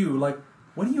 watching Q, like,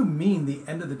 what do you mean the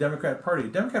end of the Democrat Party? The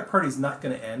Democrat Party is not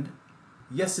going to end.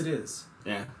 Yes, it is.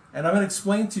 Yeah. And I'm going to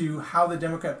explain to you how the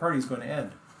Democrat Party is going to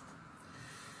end.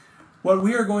 What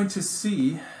we are going to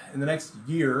see in the next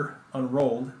year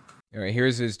unrolled. All right,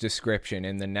 here's his description.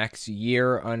 In the next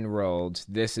year unrolled,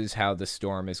 this is how the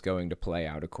storm is going to play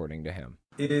out, according to him.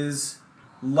 It is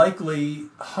likely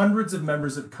hundreds of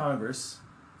members of Congress,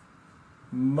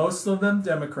 most of them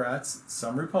Democrats,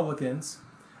 some Republicans.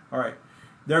 All right,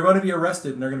 they're going to be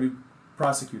arrested and they're going to be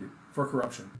prosecuted for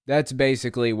corruption. That's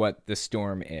basically what the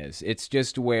storm is. It's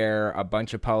just where a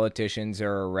bunch of politicians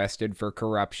are arrested for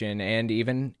corruption, and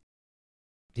even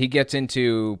he gets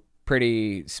into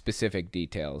pretty specific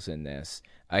details in this.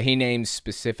 He names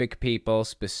specific people,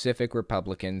 specific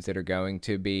Republicans that are going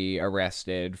to be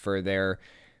arrested for their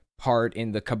part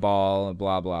in the cabal,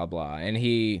 blah, blah, blah. And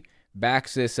he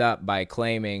backs this up by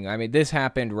claiming, this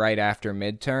happened right after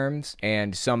midterms,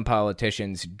 and some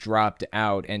politicians dropped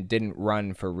out and didn't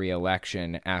run for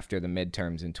re-election after the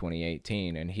midterms in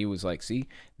 2018. And he was like, see,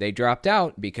 they dropped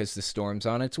out because the storm's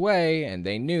on its way, and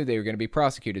they knew they were going to be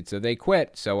prosecuted, so they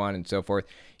quit, so on and so forth.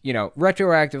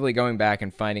 Retroactively going back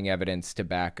and finding evidence to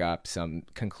back up some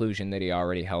conclusion that he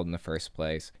already held in the first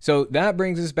place. So that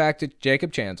brings us back to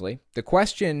Jacob Chansley. The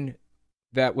question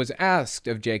that was asked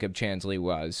of Jacob Chansley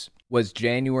was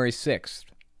January 6th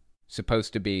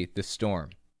supposed to be the storm?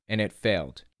 And it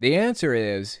failed. The answer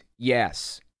is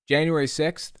yes. January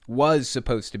 6th was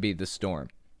supposed to be the storm.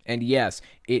 And yes,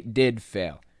 it did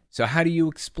fail. So how do you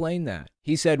explain that?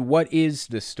 He said, what is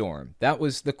the storm? That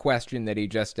was the question that he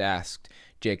just asked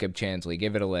Jacob Chansley.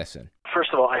 Give it a listen.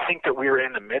 First of all, I think that we were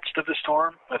in the midst of the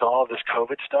storm with all of this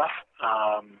COVID stuff.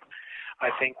 I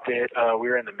think that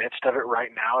we're in the midst of it right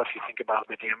now. If you think about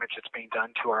the damage that's being done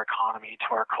to our economy,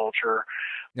 to our culture.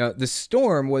 Now, the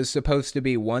storm was supposed to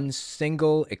be one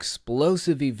single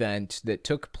explosive event that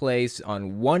took place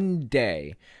on one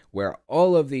day where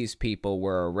all of these people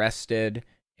were arrested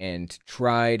and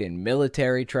tried in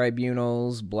military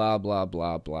tribunals, blah, blah,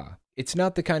 blah, blah. It's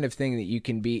not the kind of thing that you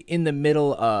can be in the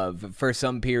middle of for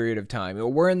some period of time.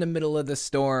 We're in the middle of the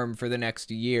storm for the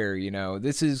next year,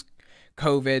 This is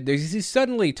COVID. He's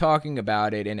suddenly talking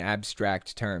about it in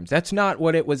abstract terms. That's not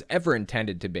what it was ever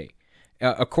intended to be.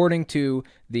 According to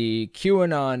the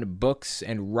QAnon books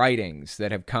and writings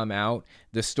that have come out,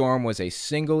 the storm was a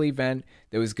single event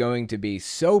that was going to be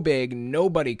so big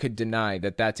nobody could deny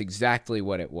that that's exactly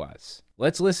what it was.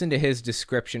 Let's listen to his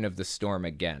description of the storm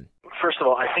again. First of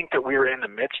all, I think that we were in the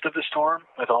midst of the storm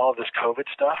with all of this COVID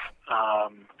stuff.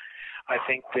 I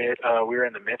think that we're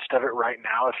in the midst of it right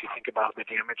now. If you think about the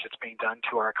damage that's being done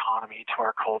to our economy, to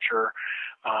our culture,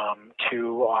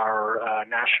 to our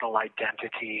national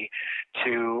identity,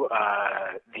 to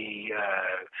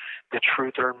the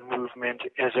truther movement,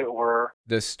 as it were.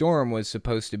 The storm was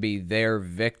supposed to be their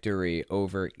victory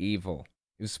over evil.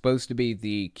 It was supposed to be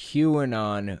the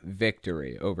QAnon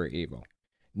victory over evil,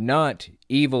 not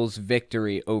evil's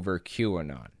victory over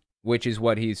QAnon, which is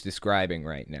what he's describing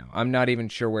right now. I'm not even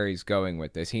sure where he's going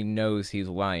with this. He knows he's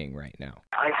lying right now.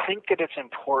 I think that it's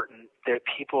important that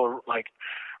people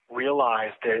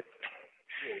realize that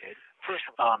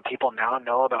people now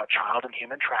know about child and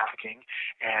human trafficking,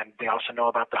 and they also know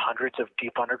about the hundreds of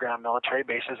deep underground military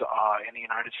bases in the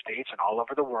United States and all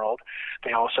over the world.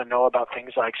 They also know about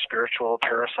things like spiritual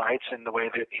parasites and the way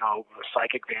that,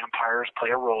 psychic vampires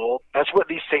play a role. That's what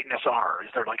these Satanists are,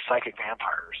 is they're like psychic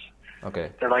vampires.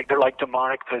 Okay. They're like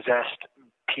demonic possessed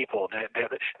people.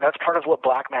 That's part of what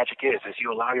black magic is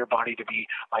you allow your body to be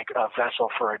like a vessel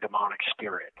for a demonic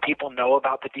spirit. People know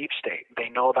about the deep state. They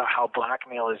know about how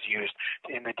blackmail is used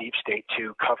in the deep state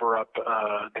to cover up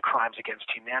the crimes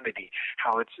against humanity,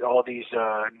 how it's all these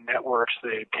networks,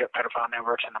 the pedophile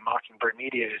networks and the Mockingbird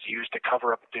media is used to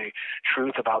cover up the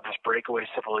truth about this breakaway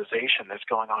civilization that's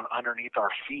going on underneath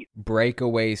our feet.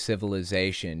 Breakaway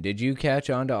civilization. Did you catch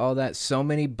on to all that? So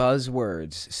many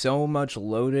buzzwords, so much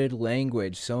loaded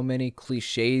language, so many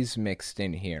cliches mixed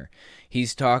in here.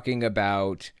 He's talking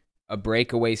about a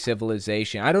breakaway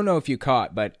civilization. I don't know if you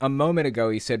caught, but a moment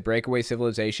ago he said breakaway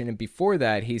civilization, and before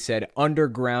that he said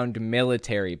underground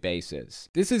military bases.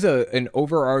 This is an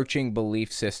overarching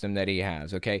belief system that he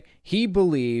has, okay? He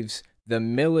believes the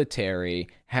military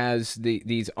has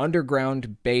these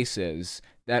underground bases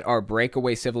that are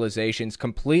breakaway civilizations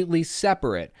completely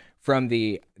separate from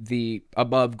the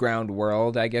above ground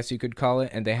world, I guess you could call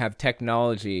it, and they have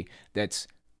technology that's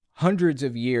hundreds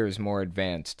of years more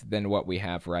advanced than what we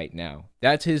have right now.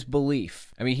 That's his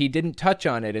belief. I mean, he didn't touch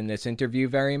on it in this interview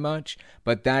very much,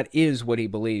 but that is what he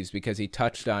believes because he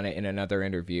touched on it in another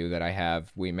interview that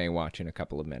we may watch in a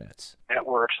couple of minutes.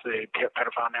 Networks, the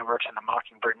pedophile networks and the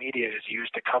Mockingbird media is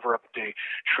used to cover up the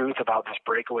truth about this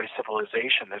breakaway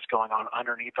civilization that's going on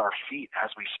underneath our feet as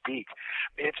we speak.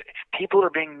 People are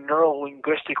being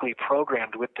neuro-linguistically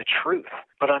programmed with the truth,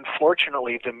 but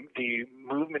unfortunately the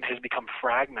movement has become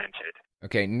fragmented.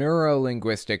 Okay,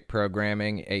 neuro-linguistic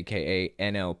programming, aka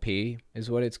NLP, is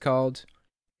what it's called.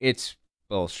 It's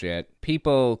bullshit.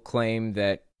 People claim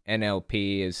that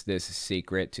NLP is this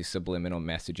secret to subliminal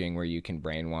messaging where you can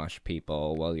brainwash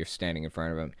people while you're standing in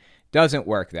front of them. Doesn't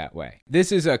work that way.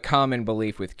 This is a common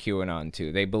belief with QAnon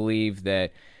too. They believe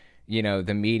that,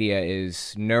 the media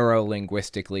is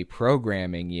neuro-linguistically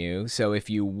programming you, so if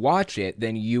you watch it,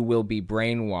 then you will be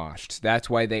brainwashed. That's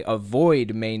why they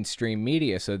avoid mainstream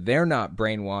media, so they're not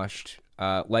brainwashed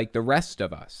like the rest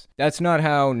of us. That's not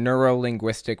how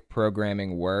neuro-linguistic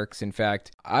programming works. In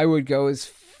fact, I would go as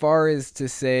far as to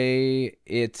say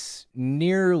it's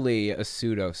nearly a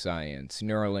pseudoscience.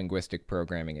 Neuro-linguistic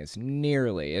programming is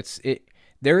nearly.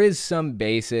 There is some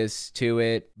basis to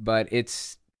it, but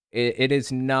it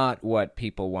is not what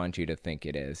people want you to think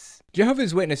it is.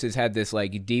 Jehovah's Witnesses had this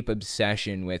deep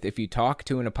obsession with if you talk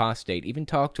to an apostate, even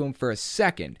talk to him for a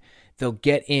second, they'll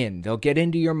get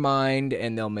into your mind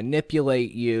and they'll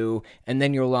manipulate you and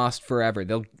then you're lost forever.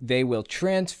 They will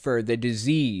transfer the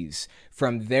disease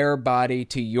from their body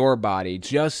to your body,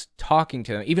 just talking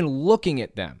to them, even looking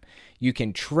at them. You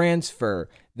can transfer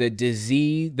the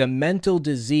disease, the mental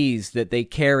disease that they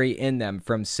carry in them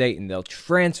from Satan. They'll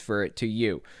transfer it to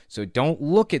you. So don't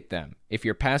look at them. If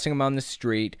you're passing them on the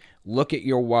street, look at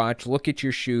your watch, look at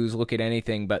your shoes, look at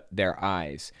anything but their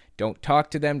eyes. Don't talk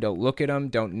to them, don't look at them,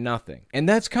 don't nothing. And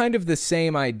that's kind of the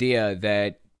same idea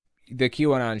that the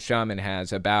QAnon shaman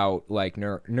has about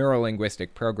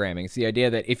neuro-linguistic programming. It's the idea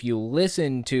that if you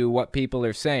listen to what people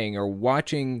are saying or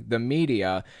watching the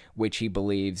media, which he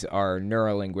believes are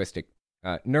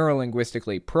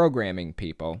neuro-linguistically programming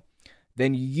people,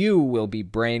 then you will be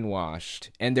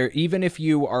brainwashed. And even if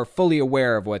you are fully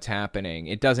aware of what's happening,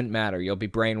 it doesn't matter. You'll be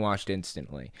brainwashed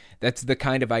instantly. That's the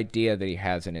kind of idea that he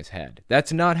has in his head.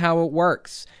 That's not how it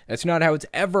works. That's not how it's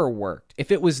ever worked.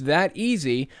 If it was that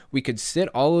easy, we could sit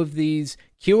all of these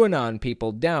QAnon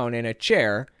people down in a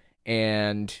chair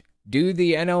and do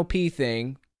the NLP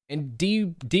thing and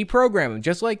deprogram them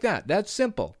just like that. That's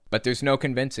simple. But there's no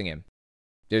convincing him.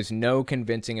 There's no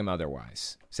convincing him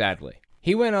otherwise, sadly.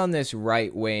 He went on this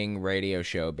right-wing radio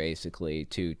show, basically,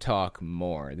 to talk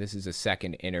more. This is a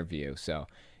second interview, so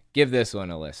give this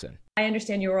one a listen. I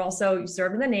understand you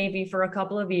served in the Navy for a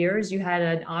couple of years. You had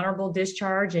an honorable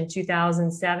discharge in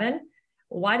 2007.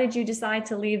 Why did you decide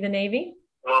to leave the Navy?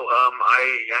 Well,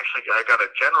 I got a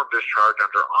general discharge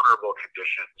under honorable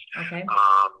conditions. Okay.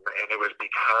 And it was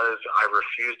because I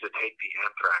refused to take the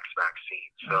anthrax vaccine.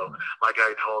 So, like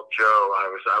I told Joe, I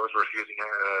was refusing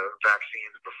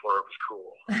vaccines before it was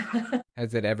cool.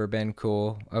 Has it ever been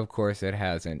cool? Of course it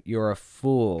hasn't. You're a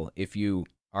fool if you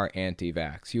are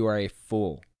anti-vax. You are a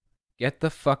fool. Get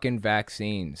the fucking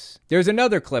vaccines. There's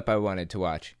another clip I wanted to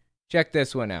watch. Check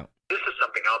this one out. This is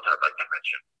something else I'd like to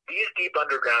mention. These deep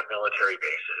underground military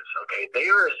bases, they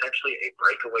are essentially a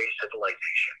breakaway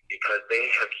civilization because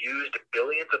they have used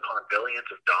billions upon billions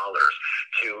of dollars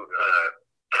to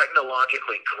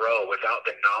technologically grow without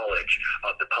the knowledge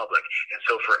of the public. And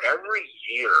so for every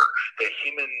year that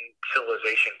human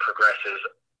civilization progresses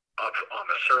on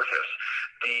the surface.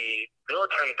 The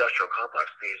military-industrial complex,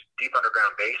 these deep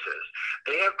underground bases,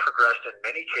 they have progressed in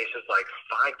many cases like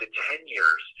 5 to 10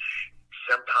 years,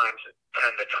 sometimes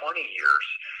 10 to 20 years,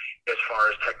 as far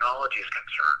as technology is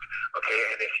concerned. Okay,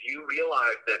 and if you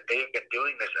realize that they've been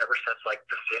doing this ever since like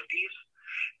the 50s,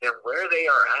 then where they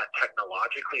are at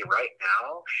technologically right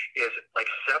now is like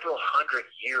several hundred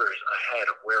years ahead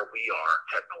of where we are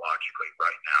technologically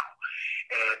right now.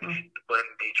 And when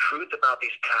the truth about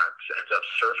these patents ends up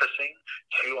surfacing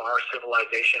to our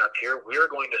civilization up here, we're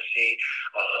going to see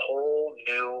a whole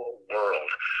new world,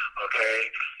 okay?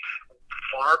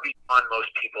 Far beyond most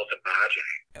people's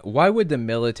imagining. Why would the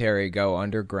military go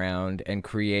underground and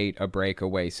create a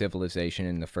breakaway civilization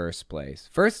in the first place?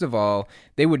 First of all,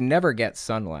 they would never get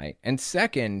sunlight. And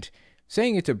second,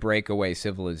 saying it's a breakaway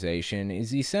civilization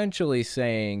is essentially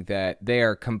saying that they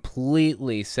are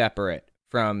completely separate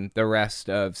from the rest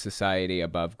of society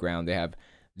above ground. They have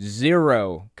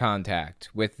zero contact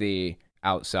with the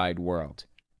outside world.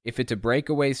 If it's a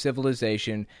breakaway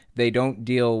civilization, they don't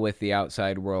deal with the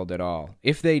outside world at all.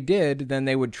 If they did, then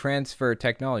they would transfer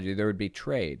technology. There would be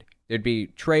trade. There'd be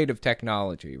trade of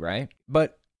technology, right?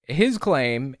 But his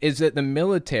claim is that the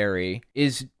military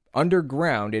is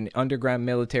underground in underground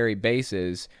military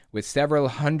bases with several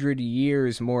hundred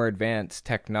years more advanced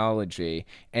technology,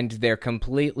 and they're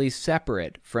completely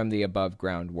separate from the above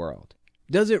ground world.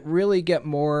 Does it really get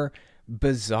more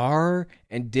bizarre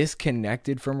and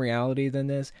disconnected from reality than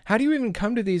this? How do you even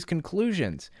come to these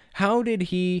conclusions? How did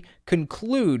he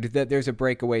conclude that there's a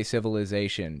breakaway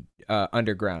civilization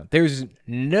underground? There's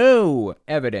no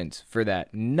evidence for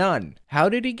that. None. How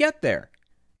did he get there?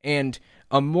 And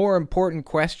a more important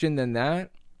question than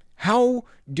that, how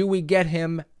do we get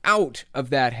him out of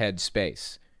that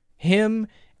headspace? Him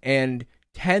and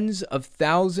tens of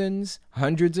thousands,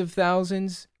 hundreds of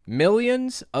thousands,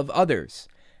 millions of others.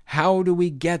 How do we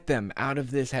get them out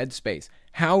of this headspace?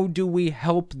 How do we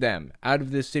help them out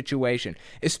of this situation?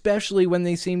 Especially when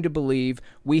they seem to believe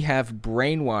we have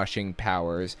brainwashing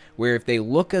powers where if they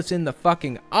look us in the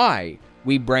fucking eye,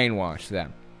 we brainwash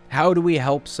them. How do we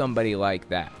help somebody like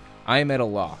that? I am at a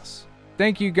loss.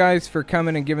 Thank you guys for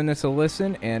coming and giving this a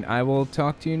listen, and I will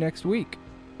talk to you next week.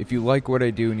 If you like what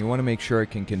I do and you want to make sure I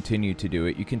can continue to do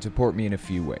it, you can support me in a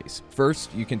few ways.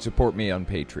 First, you can support me on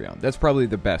Patreon. That's probably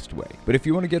the best way. But if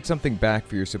you want to get something back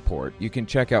for your support, you can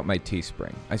check out my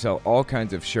Teespring. I sell all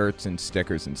kinds of shirts and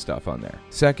stickers and stuff on there.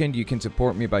 Second, you can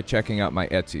support me by checking out my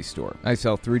Etsy store. I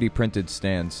sell 3D printed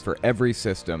stands for every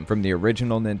system, from the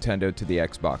original Nintendo to the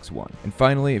Xbox One. And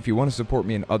finally, if you want to support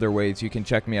me in other ways, you can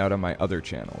check me out on my other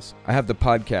channels. I have the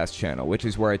podcast channel, which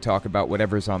is where I talk about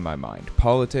whatever's on my mind.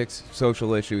 Politics,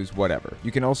 social issues, whatever.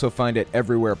 You can also find it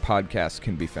everywhere podcasts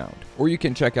can be found. Or you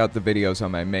can check out the videos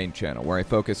on my main channel where I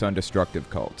focus on destructive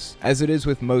cults. As it is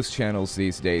with most channels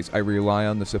these days, I rely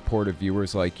on the support of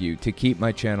viewers like you to keep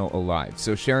my channel alive,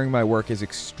 so sharing my work is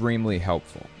extremely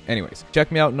helpful. Anyways,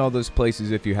 check me out in all those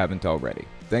places if you haven't already.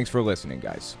 Thanks for listening,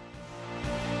 guys.